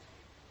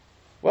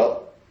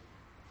 Well,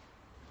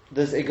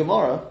 there's a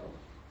Gemara.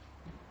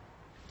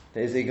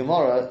 There's a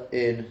Gemara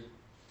in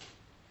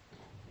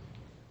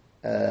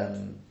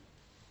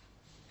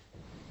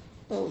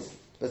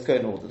let's go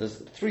in order. There's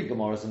 3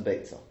 Gemaras in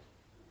Beitzah.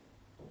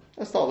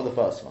 Let's start with the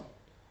first one.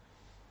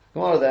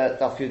 Gemara there,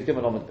 Daf Yud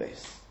Gimel Amud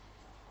Beis.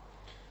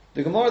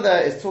 The Gemara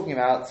there is talking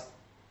about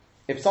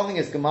if something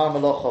is Gemar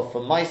Melacha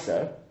for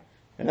Meiser,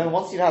 and then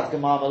once you have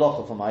Gemar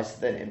Melacha for Meiser,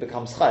 then it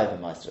becomes Chayav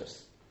in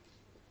Meisers.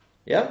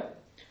 Yeah?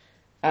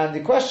 And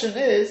the question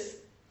is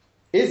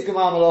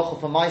Gemar Melacha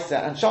for Meiser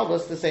and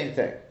Shabbos the same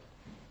thing?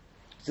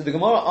 So the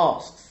Gemara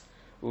asks,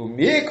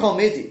 Umir Kol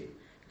Midi,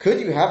 could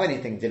you have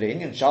anything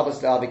dealing in Shabbos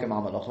le'avi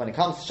Gemar Melacha? When it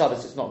comes to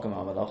Shabbos, it's not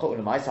Gemar Melacha.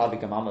 When Meiser havi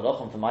Gemar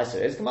Melacha, and for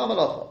Meiser is Gemar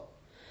Melacha.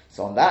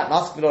 So on that,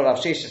 Mask V'lo Rav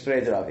Sheshes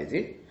Berei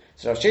Ravidi.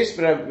 So Rav Sheshes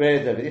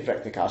Berei Ravidi,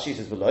 Frektikashi,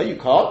 says, below, you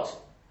can't.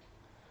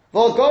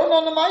 Well, going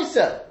on the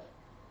Meiser.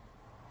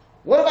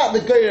 What about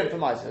the Goyim for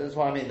Meiser? That's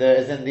what I mean, there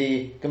is in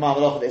the Gemar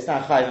Melacha, that it's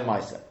not Chayiv and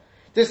Meiser.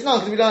 This is not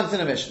because we learned in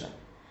the Mishnah.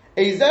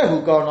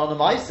 Ezehu going on the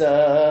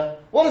Meiser.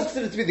 What is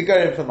considered to be the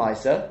Goyim for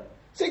Meiser?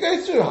 So he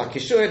goes through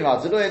Hakishuin,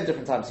 Radzaluin,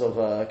 different types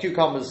of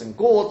cucumbers and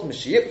gourd,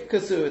 Mishiyip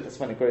Kasu, that's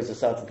when it grows a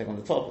certain thing on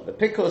the top of the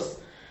Pikus.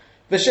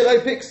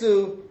 Vishilo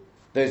Piksu,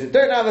 those that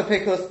don't have a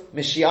Pikus,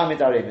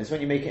 Mishiyamidarim, is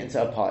when you make it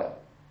into a pile.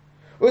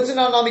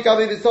 Utanam Nami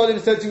Gabi Visolim,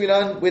 so we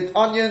learn with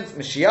onions,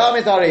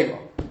 Mishiyamidarim.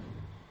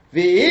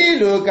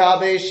 V'ilu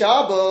Gabi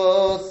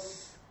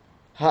Shabbos,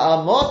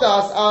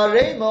 Ha'amodas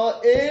Arema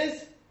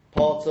is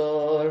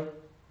Potter.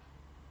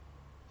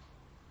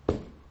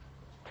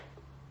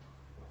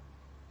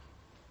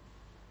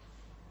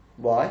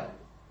 Why?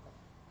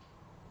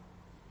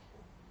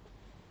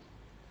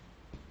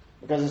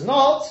 Because it's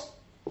not.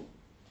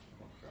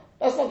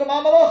 That's not the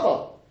Gemar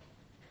Melacha.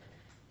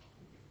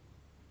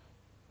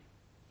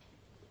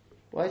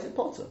 Why is it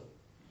Potter?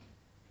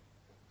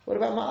 What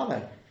about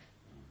Ma'ameh?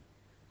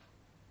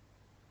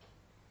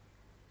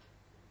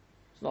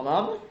 It's not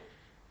Ma'ameh?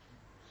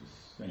 It's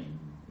the same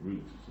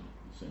root,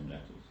 the same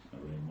letters. I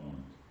really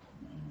want.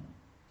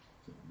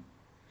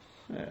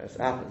 Yes,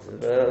 it happens.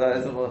 That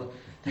isn't what.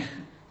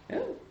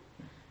 Yeah.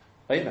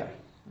 Omer,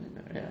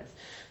 yes.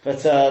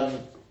 But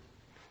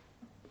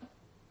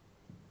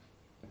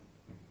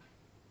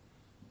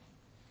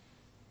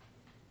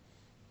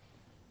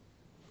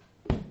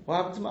what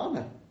happened to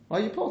Ma'ameh? Why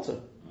are you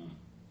Potter?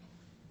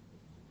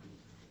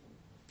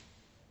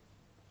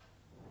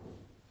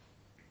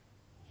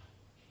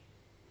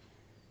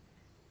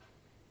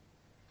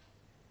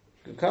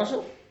 Good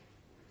kasha?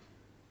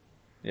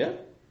 Yeah?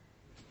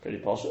 Pretty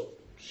posh.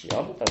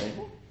 Shiyam,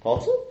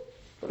 Potter?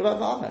 What about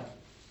Ma'ameh?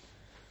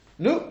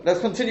 No, let's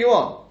continue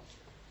on.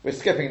 We're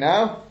skipping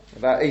now,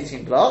 about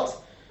 18 blot.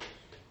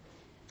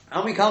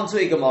 And we come to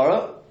a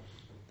Gemara,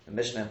 a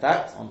Mishnah in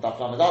fact, on Daf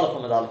Lamed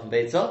Aleph and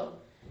Beitzah.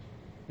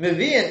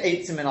 Mevi'en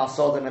eitzim min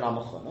asodim min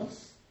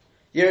amachunas.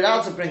 You're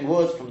allowed to bring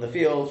wood from the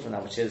field, from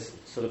that which is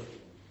sort of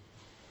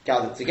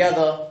gathered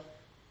together.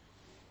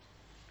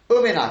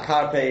 Umin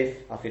akarpev,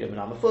 afidu min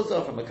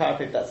amafuzah, from a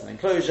karpev that's an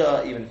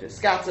enclosure, even if it's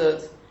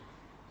scattered.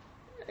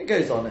 It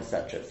goes on,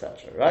 etc.,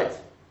 right?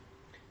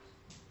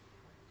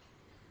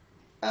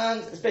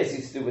 And it's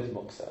basically to do with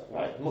muksa,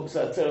 right?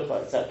 Muksa,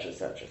 tzircha, etc.,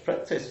 etc.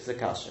 Frektos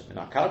v'zakashim. Min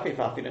akarpev,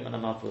 afidu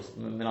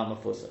min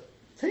amafuzah.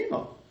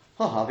 Tima.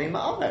 Hahavi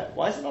ma'amer.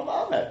 Why is it not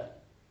ma'amer?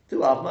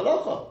 To have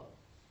malacha.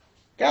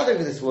 Gathering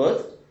with this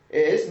wood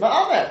is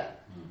ma'amer.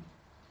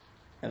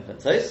 And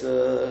Frektos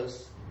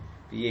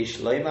v'yesh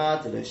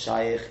loima d'lo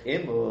shayich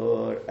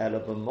imur ela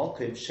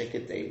b'mokim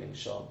shekedelim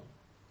shom.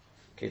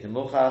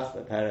 Kedemuchach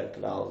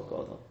v'perek lal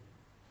godol.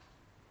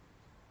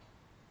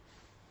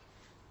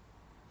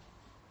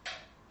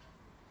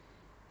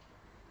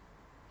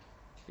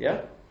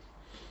 Yeah?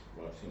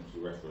 Well, it seems to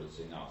be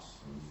referencing us.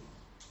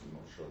 I'm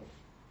not sure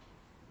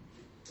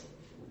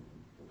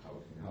how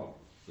we can help.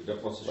 We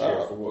don't want to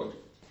share for wood.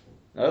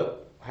 No.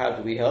 How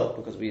do we help?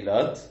 Because we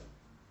learned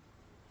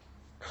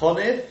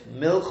Konif,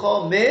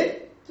 milcha, min.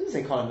 It doesn't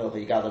say konif milcha,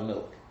 you gather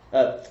milk.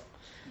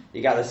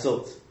 You gather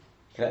salt.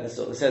 You collect the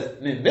salt. It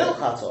says min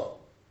milchato,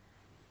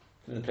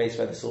 from the place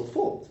where the salt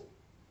formed.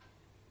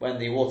 when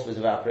the water was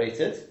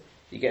evaporated,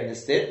 you get in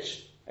this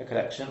ditch a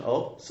collection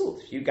of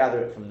salt. If you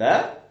gather it from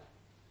there,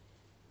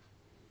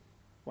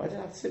 why do I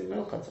have to say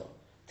Milchato?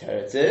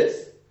 Teretz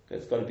is,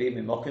 because it's got to be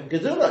Mimokim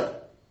Gedulai,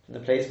 from the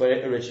place where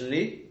it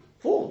originally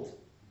formed.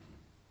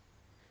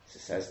 So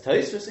it says,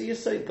 Tosfos a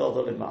Yesod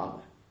Gadol in Ma'amer.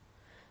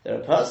 That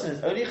a person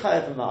is only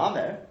chayav in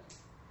Ma'amer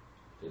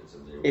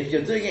if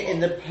you're doing it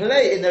in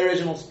the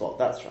original spot.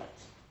 That's right.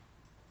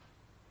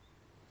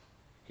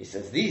 He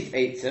says these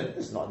eitzim,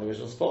 this is not in the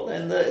original spot, they're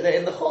in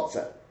the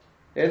chotzer.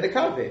 They're in the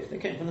karviv, they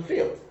came from the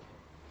field.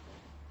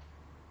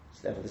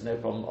 So therefore there's no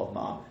problem of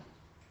ma'ameh.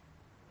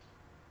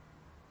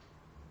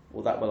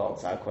 Well, that will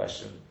answer our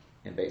question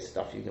in base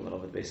stuff you give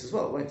on the base as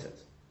well, won't it?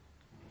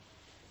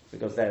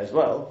 Because there as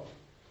well,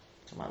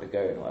 talking about the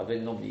goan or whatever,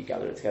 normally you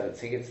gather it together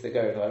to get to the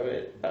goan or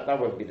whatever, that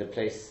won't be the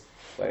place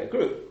where it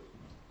grew.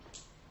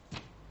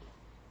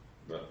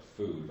 But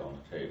food on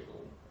the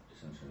table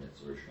isn't in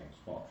its original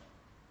spot.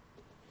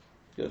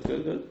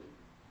 Good.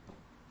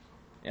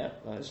 Yeah,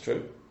 that is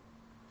true.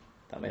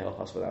 That may help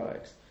us with our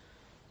eggs.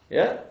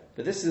 Yeah,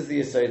 but this is the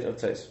Yesod of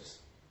Tosfos.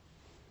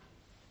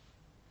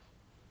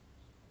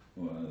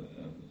 Well,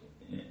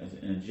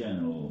 in a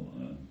general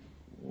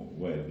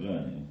way of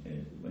learning,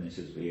 when it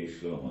says V'yesh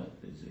Shlomo,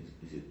 is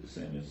it the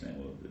same as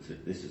saying, well,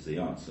 this is the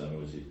answer,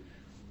 or is it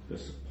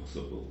just a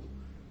possible?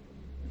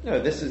 No,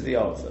 this is the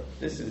answer.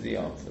 This is the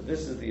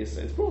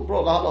Yesod. It's brought the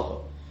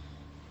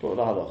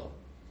halacha.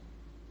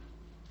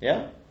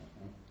 Yeah?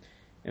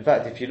 In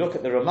fact, if you look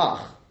at the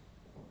Ramach,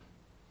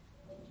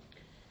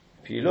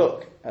 you've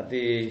got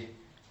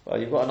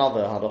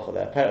another halacha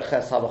there, Perek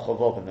Ches halacha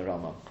Vov in the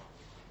Ramach.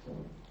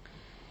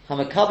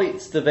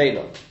 Hamakabitz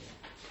develo,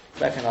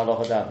 second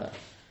halacha down there,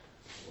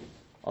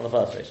 on the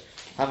first page.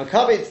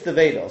 Hamakabitz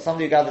develo,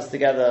 somebody who gathers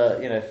together,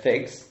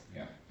 figs.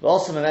 Yeah. But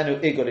also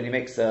memenu igul, and he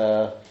makes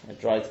a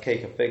dried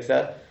cake of figs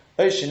there.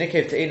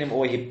 Oshenikev te'inim,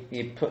 or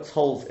he puts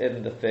holes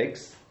in the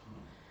figs.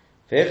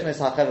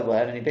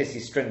 And he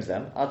basically strings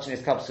them. Until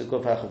they become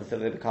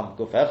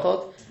guf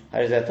echad.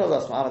 That's told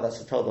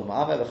them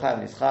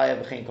so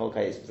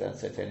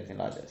anything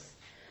like this.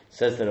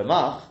 Says the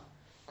Ramach,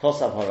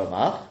 Kosav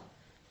HaRamach,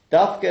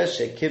 Dafke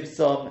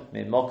shekibsom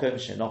mimokim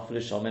shenoflu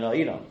shomin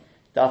ha'ilon.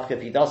 Dafke,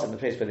 if he does it in the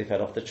place where they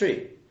fell off the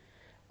tree.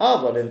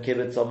 But if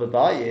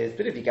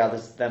he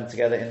gathers them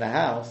together in the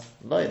house,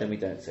 no, then we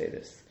don't say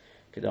this.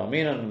 As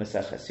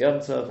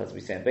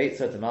we say in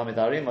Beitzah,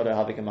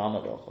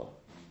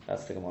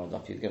 that's the Gemara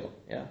Daf Yud Gimel.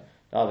 Yeah,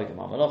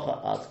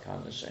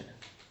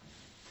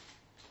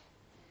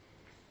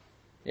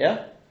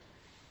 yeah,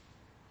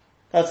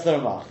 that's the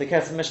Ramach. The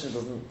Kesef Mishnah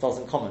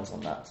doesn't comment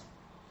on that.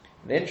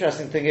 The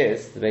interesting thing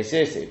is the Beis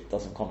Yosef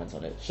doesn't comment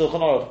on it.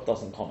 Shulchan Aruch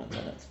doesn't comment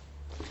on it,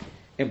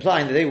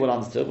 implying that they will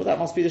understand. Well, that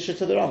must be the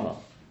shit of the Rambam.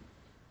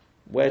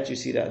 Where do you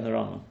see that in the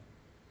Rambam?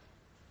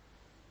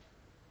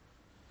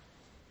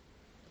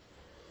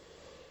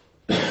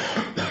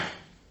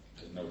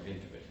 There's no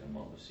hint of it in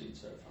what we've seen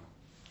so far.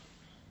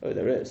 Oh,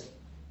 there is.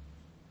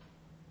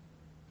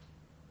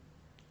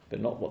 But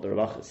not what the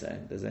Ramach is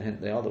saying. There's a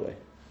hint the other way.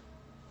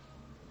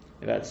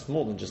 In fact, it's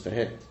more than just a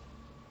hint.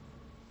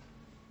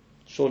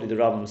 Surely the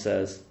Rambam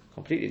says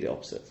completely the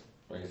opposite.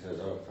 Well, he says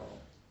Oakham,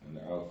 and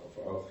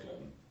for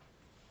Oakham,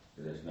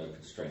 there's no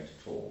constraint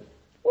at all.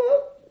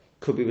 Well,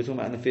 could be we're talking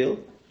about in the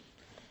field.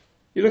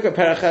 You look at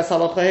Perek Ches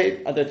halacha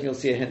Hey, I don't think you'll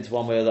see a hint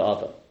one way or the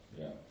other.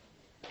 Yeah.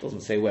 It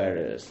doesn't say where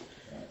it is.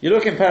 Right. You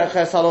look in Perek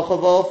Ches halacha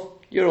Vov,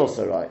 you're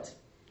also right.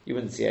 You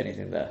wouldn't see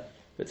anything there.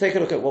 But take a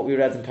look at what we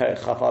read in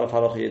Perek Chaf Aleph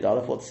halacha Yud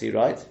Aleph. What to see,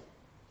 right?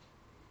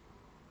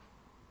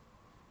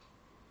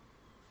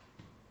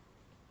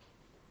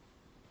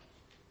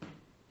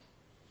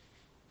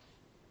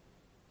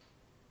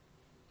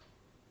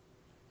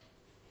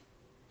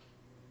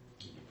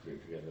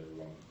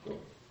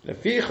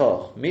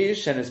 Lefichoch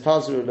mish and his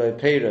pazru lo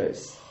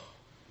peiros.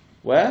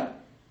 Where?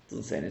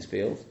 Doesn't say in his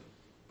field.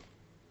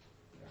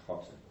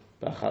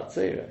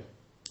 B'chatzera.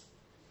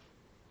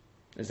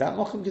 Is that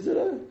mochim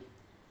gedula?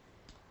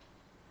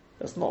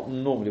 That's not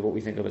normally what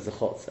we think of as a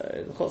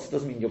chotzer. The chotzer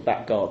doesn't mean your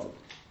back garden.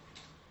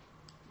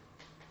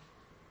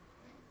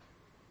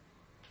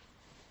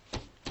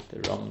 The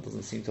Rambam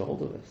doesn't seem to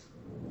hold of this.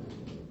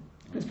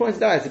 It's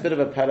pointed out, it's a bit of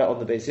a pella on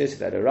the Beis Yosef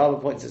there. The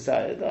Rambam points this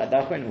out. The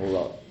Achronim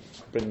will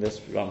bring this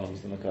Rambam's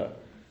the Makar.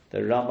 The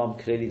Rambam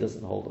clearly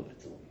doesn't hold of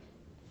it.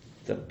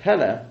 It's a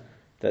pella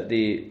that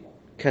the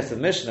Kesef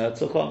Mishnah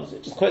took on.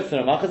 It just quotes the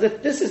Ramach as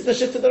if this is the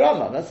shit of the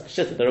Rambam. That's the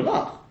shit of the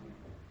Ramach.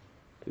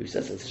 Who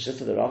says it's the shit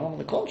of the Rambam? On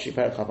the contrary,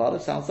 Perek Chaf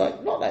Aleph sounds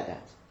like not like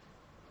that.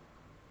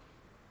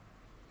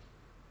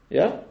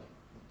 Yeah?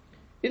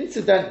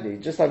 Incidentally,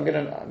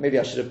 maybe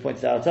I should have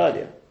pointed out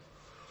earlier.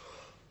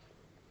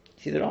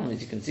 See, the Rambam,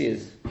 as you can see,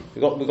 is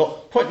we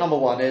got point number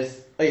one is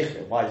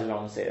Eichel. Why does the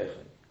Rambam say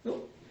Eichel?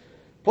 No.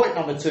 Point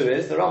number two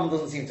is the Rambam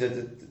doesn't seem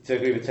to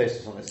agree with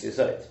Tosfos on this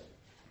Yesod.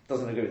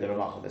 Doesn't agree with the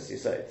Ramach on this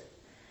Yesod.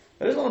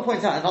 But I just want to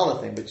point out another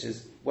thing which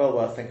is well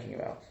worth thinking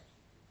about.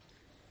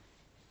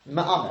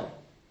 Ma'amer.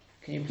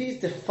 Can you please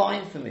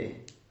define for me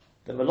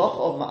the Malach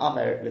of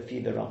Ma'amer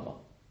lefi the Rambam?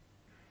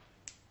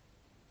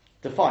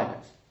 Define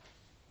it.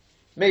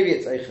 Maybe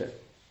it's Eichlim.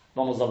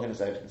 Normal Zogin is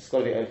Eichlim. It's got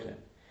to be Eichlim.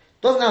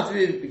 Doesn't have to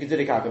be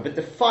Geduri Karka, but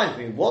define for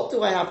me, what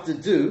do I have to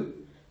do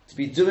to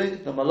be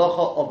doing the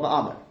Malacha of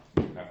Ma'amer?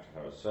 You have to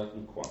have a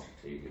certain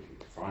quantity that he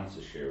defines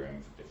the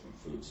shirim for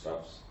different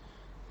foodstuffs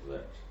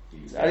that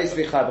you So at least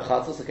we chai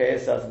b'chatzos, okay, a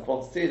certain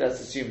quantity. Let's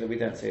assume that we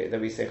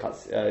say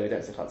chatz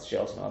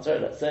shios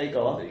matzah. Let's say,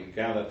 go on. that you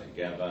gather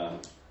together,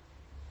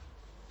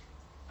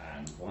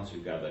 and once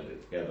you've gathered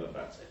it together,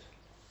 that's it.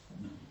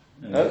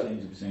 No, it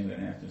seems to be saying that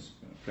they have to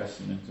press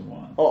them into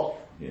one. Oh,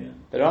 Yeah.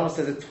 the Rambam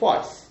says it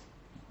twice.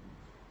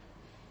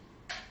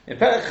 In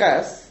Perek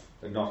Ches,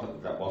 But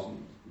that wasn't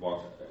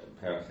what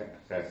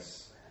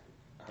Perches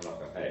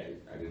Halacha Hey.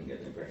 I didn't get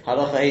the impression.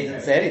 Halacha he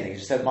didn't say anything. He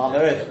just said Ma'amer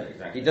Eichlim.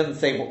 Exactly. He doesn't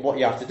say what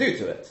you have to do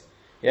to it.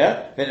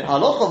 Yeah, but in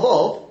Halacha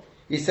Vov,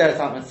 he says,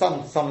 and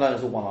some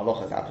learners will want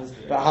Halacha happens,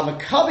 but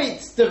Hamakabit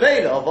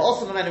Devela of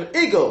also the man of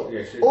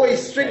Igul, or he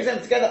strings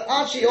them together.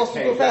 Actually, also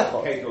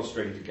Gufechot. Cake or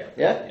string together.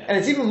 Yeah, and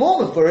it's even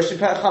more mefurish in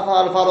Perek Chaf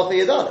Halacha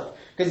Halacha Yadalef.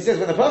 Because he says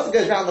when the person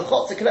goes around the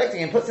chotzer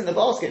collecting and puts in the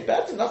basket,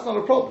 better, that's not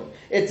a problem.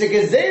 It's a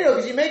gezerah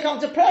because you may come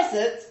to press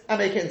it and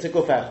make it into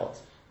gufechot.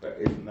 But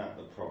isn't that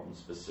the problem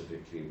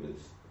specifically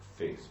with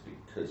figs?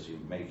 Because you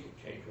make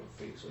a cake of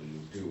figs, or you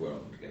do work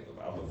them together.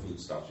 But other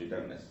foodstuffs you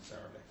don't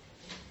necessarily.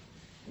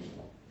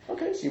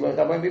 Okay, so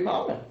that won't be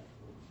ma'amer.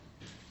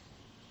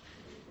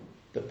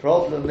 The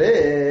problem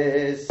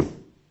is,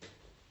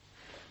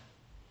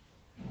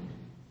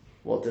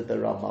 what did the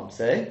Rambam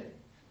say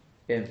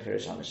in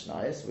Pirish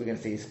HaMishnayos? We're going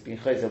to see he's been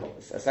chayzer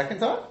a second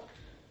time.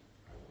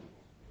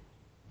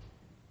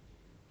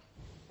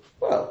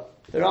 Well,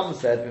 the Rambam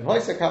said,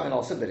 "V'mhoysa kamen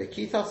also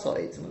b'rekita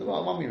so'etim." The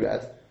one we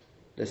read,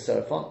 the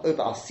Sofon,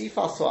 "Uba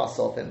asifa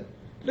so'asofim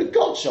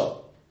legodsha."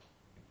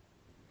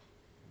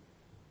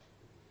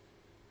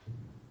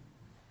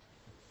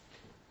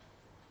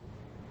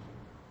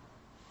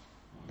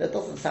 That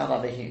doesn't sound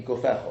like making it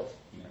gufechot.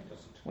 No, it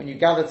doesn't. When you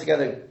gather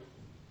together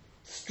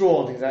straw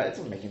and things like that, it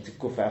doesn't make it into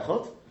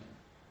gufechot.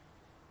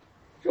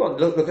 If you want,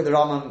 look at the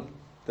Rambam,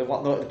 the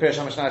Pirish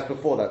HaMishnayos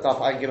before that, Daf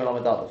Ayin Gimel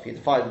Amud Aleph. He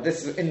defined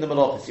this is in the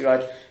Malachos. He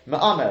writes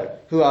Ma'amer,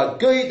 who are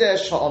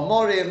goydesh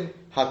ha'amorim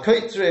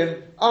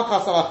ha'koitrim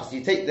achas alachas.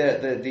 You take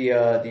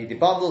the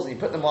bundles and you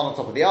put them one on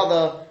top of the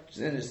other, which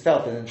in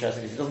itself is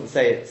interesting because he doesn't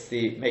say it's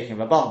the making of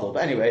a bundle.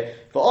 But anyway,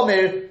 for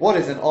Omer, what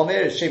is an Omer?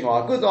 It's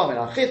Shemo Agudam and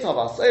Achitav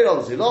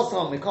Aseirav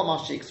Zulosam Mikom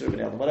Hashik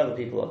Surubin, whatever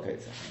people are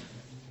koitzer.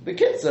 But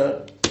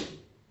Kitzer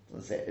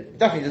doesn't say it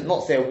definitely does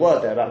not say a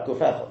word there about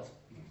gufechot.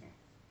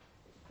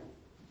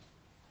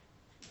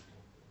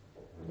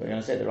 We're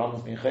going to say the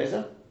Rambam's been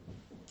chayzer.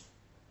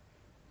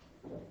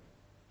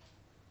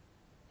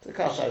 It's a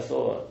kasha I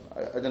saw.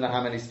 I don't know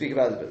how many speak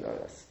about it,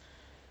 but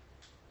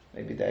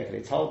maybe the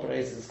Ekeli Tal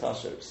raises this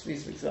kasha. Tzvi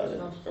speaks about it.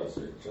 Because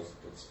it's just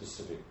a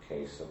specific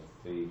case of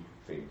the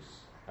figs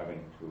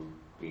having to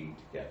be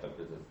together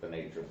because of the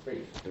nature of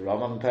figs. The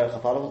Rambam in Perek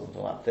Chaf Aleph wasn't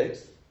talking about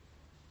figs.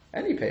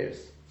 Any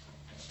Paris.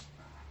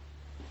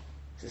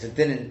 Is it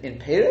din in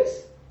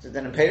Paris? Is it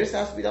din in Paris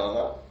has to be done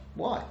like that?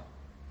 Why?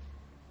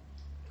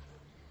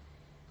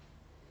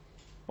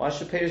 Why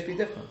should Paris be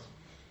different?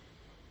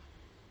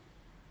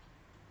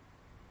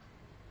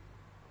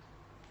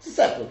 It's a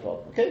separate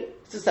problem, okay?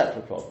 It's a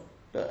separate problem.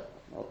 But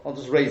I'll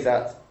just raise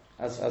that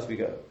as we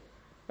go.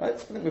 Right? I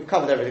think we've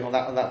covered everything on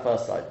that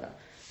first side now.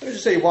 Let me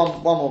just show you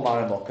one more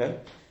Marimokko.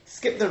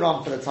 Skip the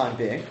run for the time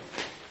being.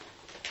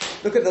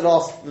 Look at the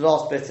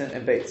last bit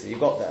in Beitza. You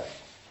got there.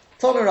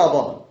 Tonu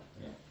Rabbanon.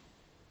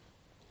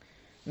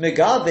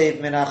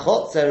 Megadev min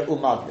hachotzer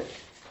umadlik.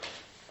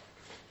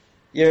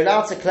 You're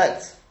allowed to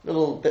collect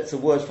little bits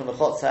of wood from the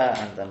chotzer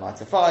and then light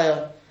a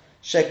fire.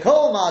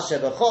 Shekol ma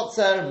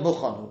shebechotzer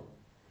muchanu.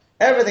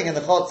 Everything in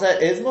the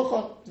chotzer is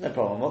muchan. No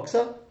problem,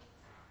 muksa.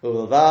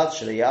 Uvilvad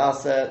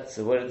shliyase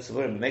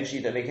tzuvurim. Make sure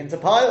you don't make it into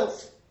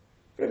piles.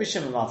 Rabbi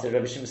Shimon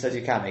says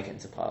you can make it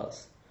into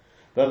piles.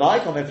 But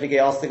Michael Miflige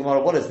asked the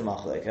Gemara, what is the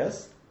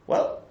machlekas?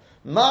 Well,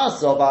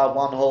 Ma'asobar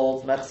one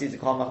holds mechsi to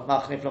call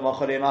machnif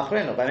l'machalim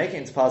achrino. By making it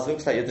into piles, it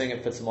looks like you're doing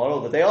it for tomorrow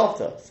or the day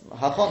after. It's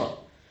hachana.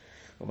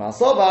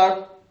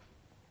 Ma'asobar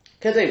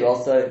kedei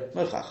also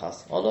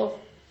mechachas odov.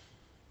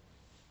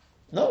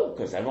 No,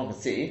 because everyone can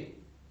see.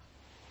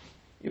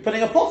 You're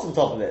putting a pot on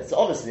top of it, so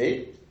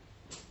obviously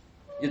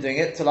you're doing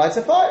it to light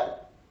a fire.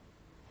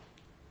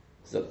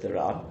 Look at the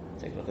Ran.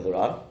 Take a look at the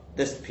Ran.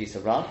 This piece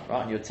of Ran,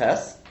 right, on your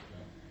test.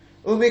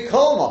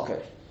 Umikol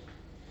moker.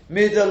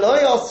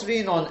 Midaloy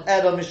osrin on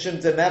elo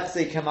mishum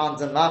demechse command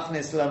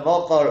demachnis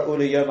lemochar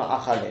uliyoma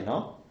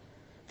achalino.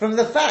 From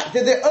the fact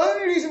that the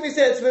only reason we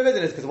say it's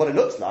forbidden is because of what it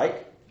looks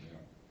like.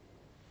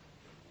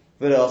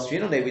 But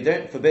osrin on we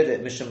don't forbid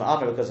it mishum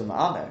ma'amer because of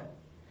ma'amer.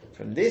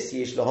 From this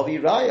yish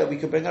lahavi raya, we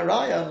could bring a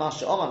raya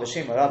masha omar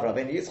b'shem Rav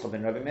Rabbeinu Yitzchak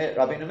ben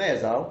Rabbeinu Meir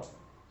Zal.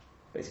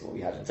 Basically, what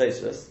we had in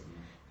Tosfos.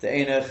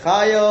 De'ena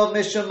chayo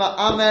mishum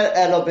ma'amer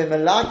elo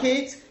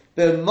b'melakit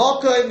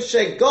b'mokom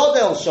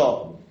shegodel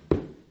shom.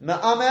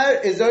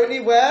 Ma'amer is only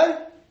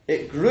where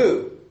it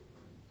grew.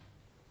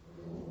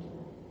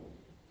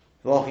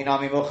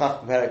 V'ochinami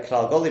mochach b'perek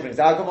klal gol. He brings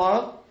our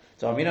Gemara.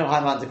 So Amino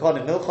Haiman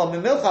Tekonim Milchon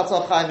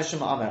Mimilchato Chaim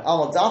Mishum Amer.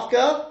 Amal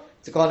Dafka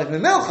Tekonim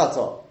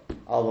Mimilchato.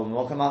 Album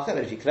Mokem Achem.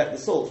 If you collect the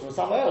salt from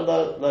somewhere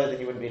lower, then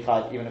you wouldn't be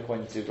chayv, even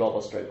according to Rav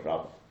or stroke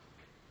Rav.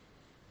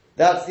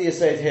 That's the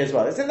Yisod here as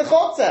well. It's in the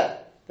Chotzer.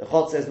 The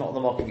Chotzer is not the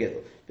Mokem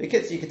Gidl. The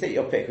kids, you can take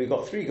your pick. We've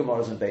got 3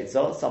 Gemaras in Beit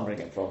Zot. Some bring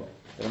it from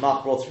the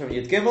Ramach brought it from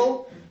Yud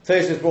Gimel.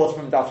 Tosfos brought it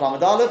from Daf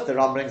Lamed Aleph. The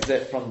Ram brings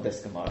it from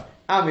this Gemara.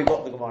 And we've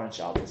got the Gemara in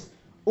Shabbos.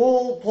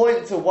 All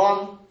point to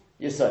one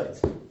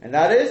Yisod. And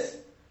that is?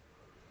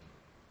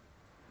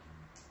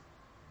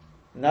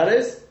 Has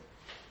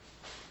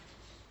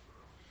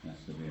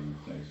to be in the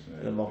place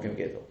where... The Mokem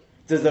Gidl.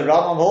 Does the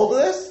Rambam hold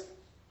this?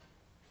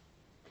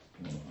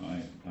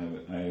 Well,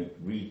 I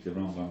read the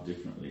Rambam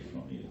differently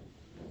from you,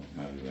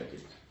 how you read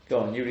it. Go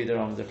on, you read the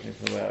Rambam differently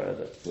from where I read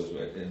it.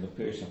 Because in the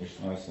Pirush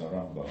HaMishnas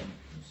Rambam,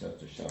 in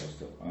Sefer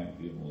Shabbos of Ayin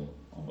Gimel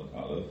Amud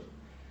Aleph,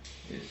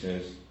 it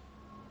says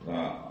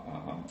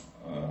Ma'amahu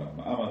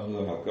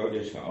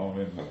HaKodesh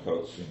HaOmrim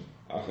HaKotzim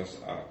Achas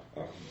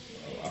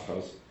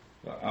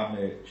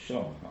Va'ame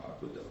Shom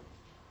HaAkudah.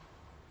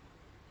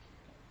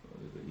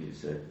 He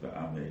said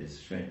Va'ame is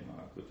Shem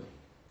HaAkudah.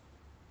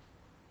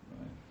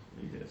 Right?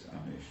 Read it as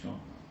Ame Shom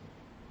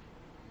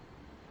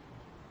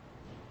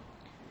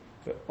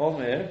HaAkudah. For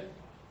Omer,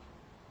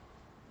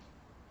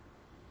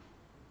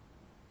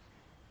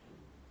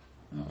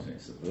 no,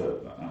 it's the verb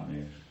Va'ame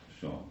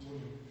Shom.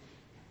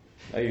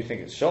 oh, you think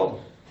it's Shom?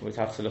 We'd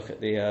have to look at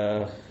the...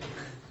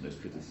 The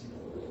criticism.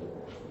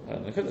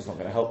 the Kudus not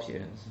going to help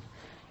you.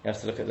 You have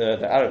to look at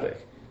the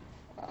Arabic.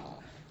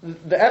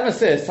 The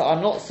emphasis,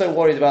 I'm not so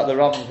worried about the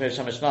Rambam Pirush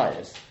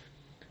HaMishnayos.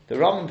 The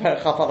Rambam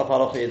Perek Chafal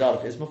Paroch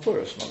Yidalef is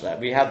Mefurish, not that.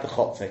 We had the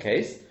Chotzer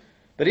case.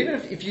 But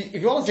even if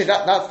you want to say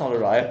that's not a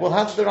riot, well,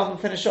 how did the Rambam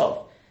finish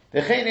off?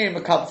 V'cheini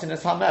mekabtzin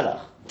es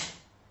hamelach.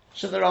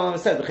 Shouldn't the Rambam have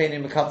said, V'cheini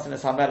mekabtzin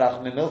es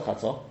hamelach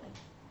mimilchato?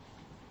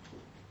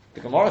 The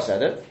Gemara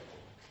said it.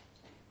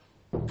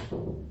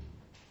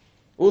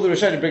 All the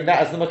Rishonim bring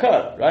that as the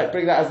makar, right?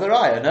 Bring that as the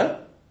raya, no?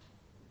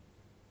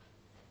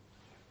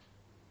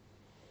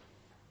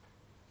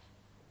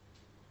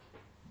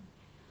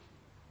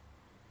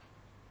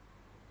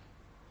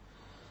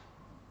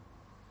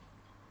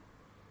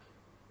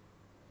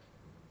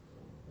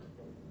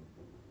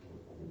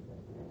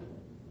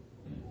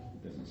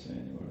 It doesn't say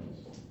anywhere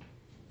else.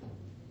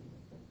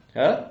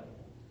 Huh?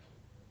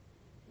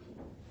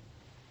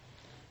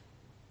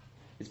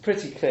 It's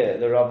pretty clear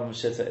the Rambam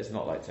Shitta is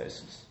not like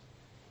Tosfos.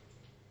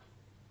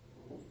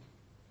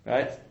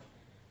 Right?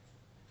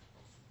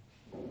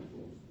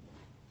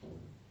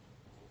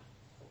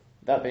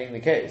 That being the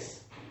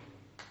case,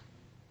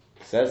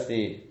 says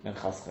the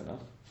Menchaschena,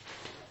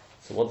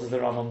 so what does the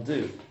Rambam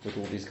do with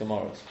all these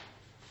Gemaras?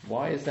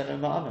 Why is there no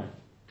Ma'amer?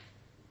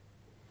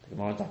 The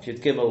Gemara Daf Yud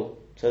Gimel,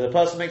 so the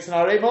person makes an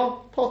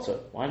Arema, Potter.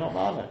 Why not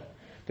Ma'amer?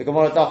 The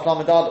Gemara Daf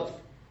Lamed Aleph,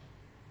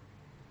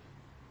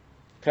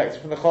 collected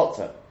from the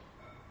Chotzer.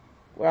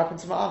 What happened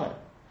to Ma'amer?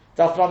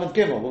 Daf Lamed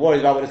Gimel, we're worried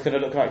about what it's going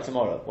to look like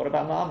tomorrow. What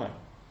about Ma'amer?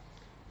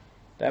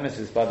 The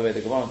emphasis, by the way,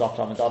 the Gemara Daf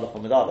Lamed Aleph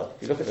on Medalef.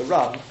 If you look at the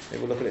Ram,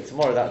 maybe we'll look at it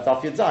tomorrow, that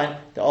Daf Yud Zayin,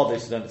 the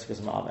others don't discuss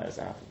Ma'amer as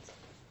it happens.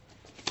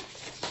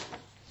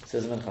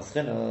 Says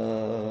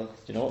Menchaschena, do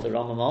you know what the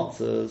Rambam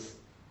answers?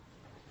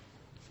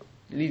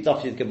 Leave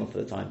Daf Yud Gimel for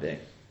the time being.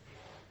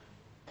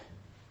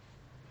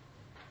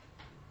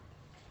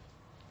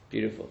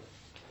 Beautiful.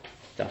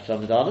 Daf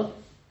Lamed Aleph.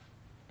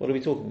 What are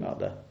we talking about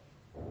there?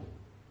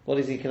 What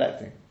is he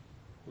collecting?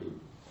 Food.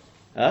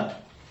 Huh?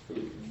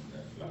 Food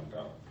and land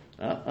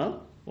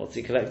out. What's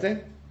he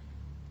collecting?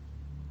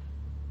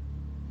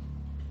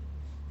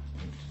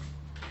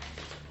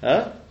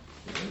 Huh?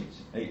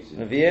 Eitzim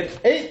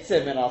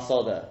in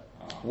Asoda.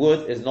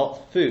 Wood is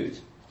not food.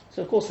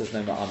 So of course there's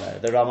no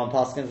Ma'amer. The Raman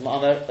Paskin's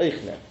Ma'amer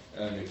Eichle.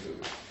 Only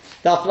food.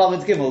 Daf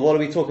Lamed Gimel, what are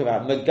we talking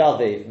about?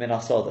 Megavev min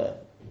Asoda.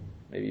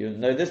 Maybe you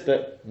know this,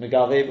 but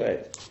Megavev,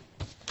 wait.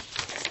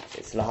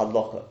 It's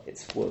Lahadlocha.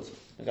 It's wood.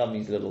 Megav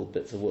means little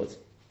bits of wood.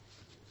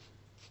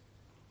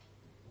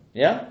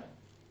 Yeah?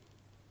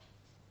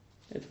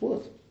 It's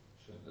wood.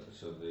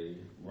 So the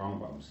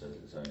Rambam says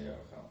it's only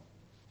Ochel.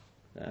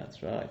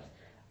 That's right.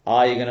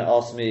 Are you going to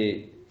ask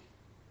me?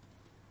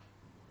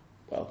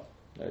 Well,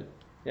 no.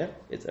 Yeah,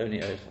 it's only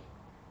Ochel.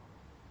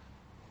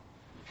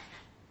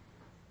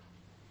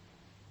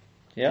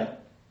 Yeah?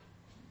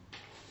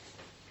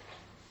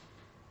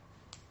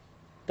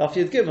 Daf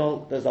Yud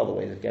Gimel, there's other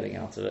ways of getting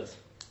out of it.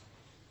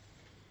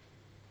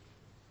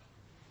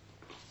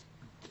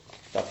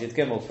 Daf Yud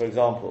Gimel, for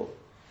example.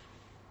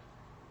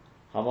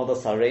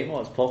 Hamodas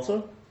Haremo is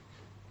Potter.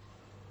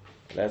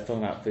 Let's talk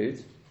about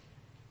food.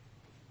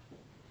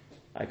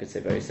 I could say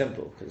very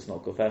simple, because it's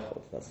not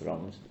Gufechov. That's the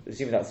Rambam.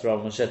 Assuming that's the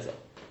Rambam Shitta.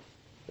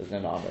 There's no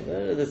Ma'amer.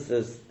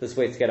 There's this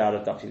way to get out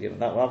of Daf Yud Gimel.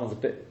 That Rambam's a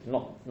bit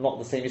not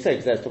the same you say,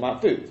 because there's talking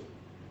about food.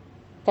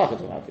 Taka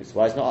talking about food. So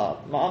why is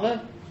not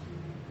Ma'amer?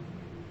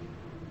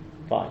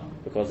 Fine,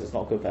 because it's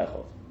not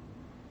Gufechov.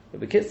 But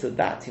the kid said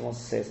that he wants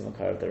to say it's on the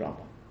car of the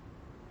Rambam.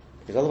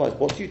 Because otherwise,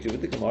 what do you do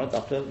with the Gemara and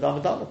Daf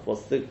Lamed Aleph?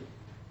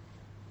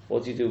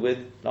 What do you do with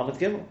Lamed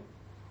Gimel?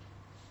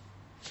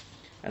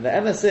 And the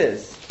emes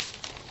is,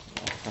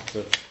 I'll have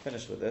to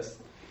finish with this,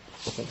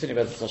 we'll continue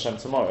with Hashem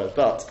tomorrow,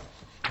 but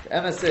the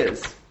emes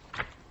is that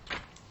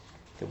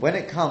when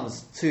it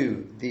comes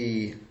to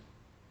the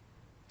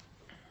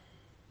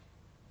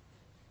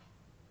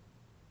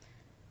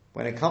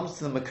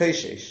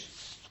Makoshish,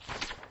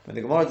 when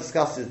the Gemara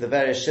discusses the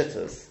various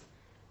shittas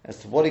as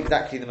to what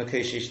exactly the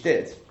Makoshish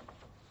did,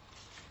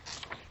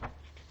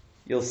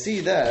 you'll see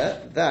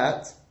there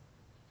that,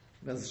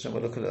 we'll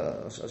look at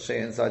I'll show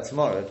you inside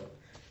tomorrow,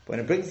 when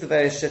it brings the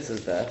various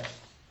shittas there,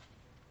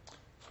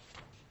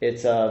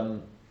 it's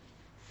you've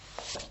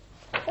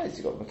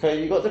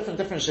got different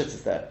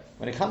shittas there.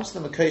 When it comes to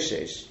the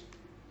Makoshish,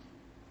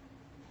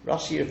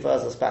 Rashi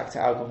refers us back to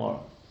our Gemara.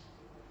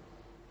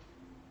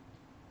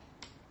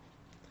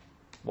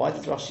 Why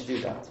does Rashi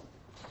do that?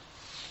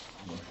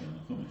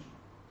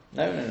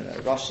 No.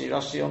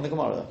 Rashi on the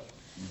Gemara.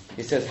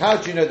 He says, how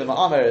do you know the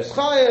Ma'amer is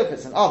Chayev?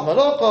 It's an Av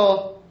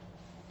Maloko.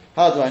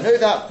 How do I know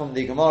that? From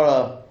the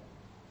Gemara.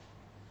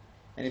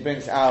 And he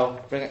brings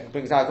out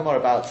Gemara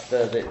about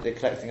the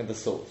collecting of the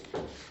salt.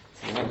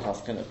 So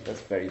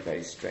that's very,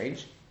 very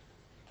strange.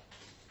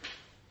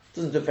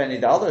 Doesn't defend any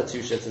of the other two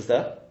shittas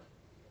there.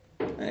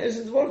 We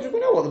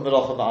know what the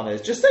Melacha Ma'amer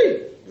is. Just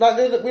say, like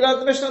we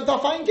learned the Mishnah on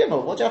Daf Ayin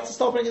Gimel. What do you have to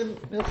start bringing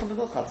the Milch and the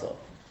Milchat off?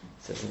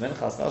 Says the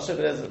Minchas. I'll show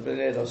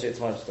you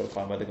tomorrow. Just got to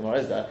find where the Gemara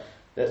is there.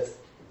 That's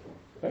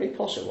very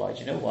posh. Why? Do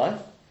you know why?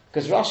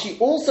 Because Rashi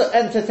also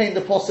entertained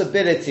the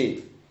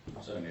possibility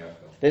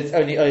that it's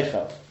only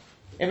Eichel.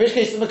 In which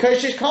case the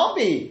Makoshish can't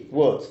be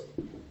wood.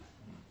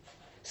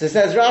 So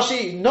says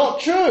Rashi, not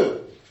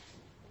true.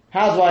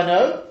 How do I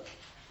know?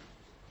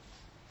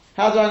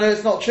 How do I know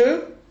it's not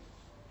true?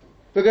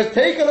 Because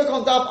take a look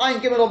on Daf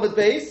Ayin Gimel on the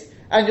base,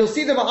 and you'll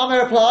see the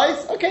Ma'amer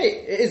applies.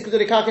 Okay, it is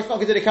Geduri Kaka, it's not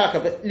Geduri Kaka,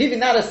 but leaving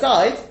that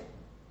aside,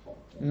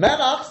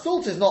 Melach,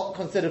 salt is not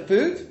considered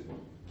food.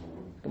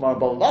 Gemara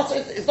Bavul,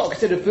 it's not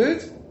considered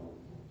food.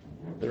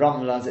 The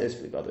Rambam learns it is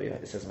food, by the way.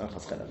 It says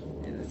Melchas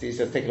Chenev. He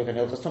says, take a look at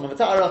Hilchas Tumah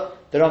V'Tara.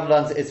 The Rambam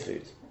learns it is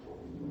food.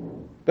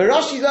 But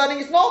Rashi's learning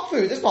it's not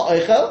food, it's not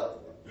Eichel.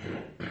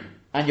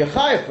 And you're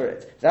chayav for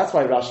it. That's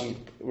why Rashi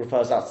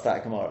refers out to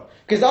that Gemara.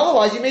 Because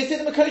otherwise you may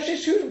say the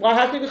Makoshish food. Why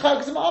how can you be chayav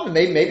because of Ma'amer?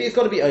 Maybe it's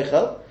got to be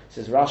Eichel.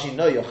 Says Rashi,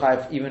 no, you're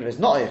chayav even if it's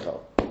not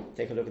Eichel.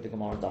 Take a look at the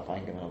Gemara and Daf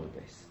Ayin Gimel on the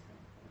base.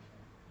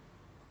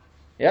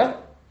 Yeah?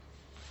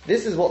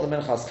 This is what the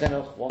Minchas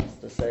Chinuch wants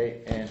to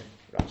say in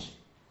Rashi.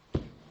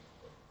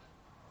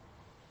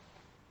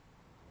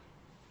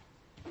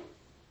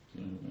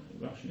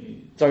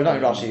 Sorry, not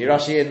in Rashi.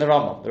 Rashi in the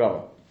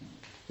Rambam.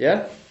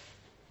 Yeah?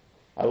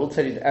 I will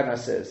tell you the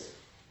emes is,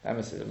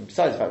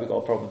 besides the fact we've got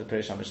a problem with the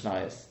Pirish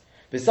HaMishnayos,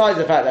 besides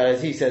the fact that,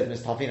 as he says,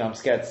 Mr. Hafina, I'm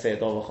scared to say a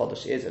Dova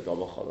Chodesh is a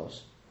Dova Chodesh.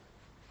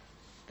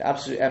 The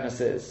absolute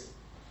emes is,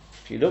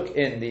 if you look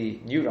in the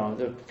new Rambam,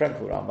 the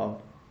Frankel Rambam,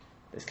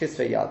 there's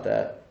Kisvei Yad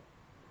there,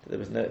 there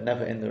was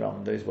never in the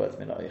Rambam those words,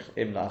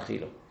 Imla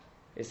Achilo.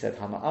 It said,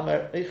 Hama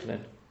Amer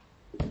Eichlin.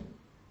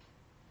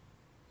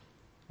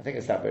 I think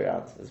it's that way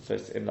around, as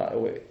opposed to Imla.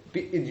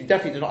 You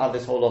definitely do not have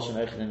this whole Lashon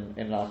Eichlin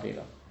in Imla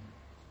Achilo.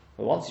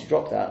 But once you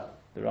drop that,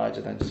 the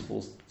Raja then just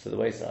falls to the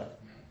wayside.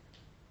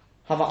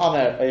 Hama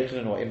Amer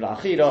Eichlin or Imla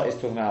Achilo is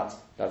talking about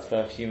that's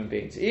for a human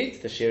being to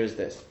eat. The shear is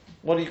this.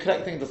 What are you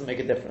collecting doesn't make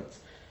a difference.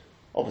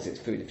 Obviously,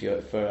 it's food if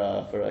you're for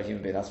a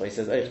human being. That's why he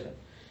says Eichlin.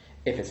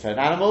 If it's for an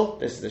animal,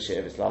 this is the shear.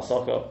 If it's La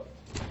Soko,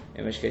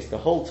 in which case the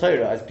whole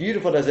Torah, as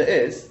beautiful as it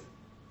is,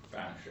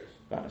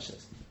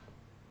 vanishes.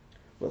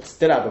 We'll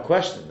still have a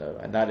question though,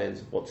 and that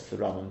is, what does the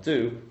Rambam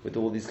do with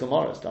all these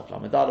Gemaras? Daf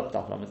Lamed Aleph,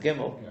 Daf Lamed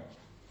Gimel. Yeah.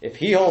 If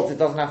he holds it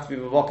doesn't have to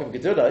be Mevakim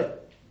Gedulai,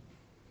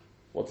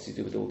 what does he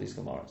do with all these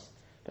Gemaras?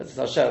 But as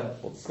Hashem,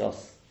 we'll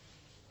discuss.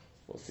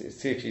 We'll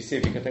see if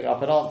you can pick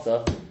up an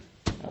answer,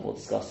 and we'll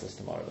discuss this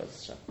tomorrow.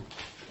 Hashem.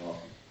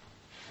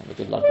 Have a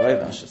good luck,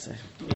 I should say.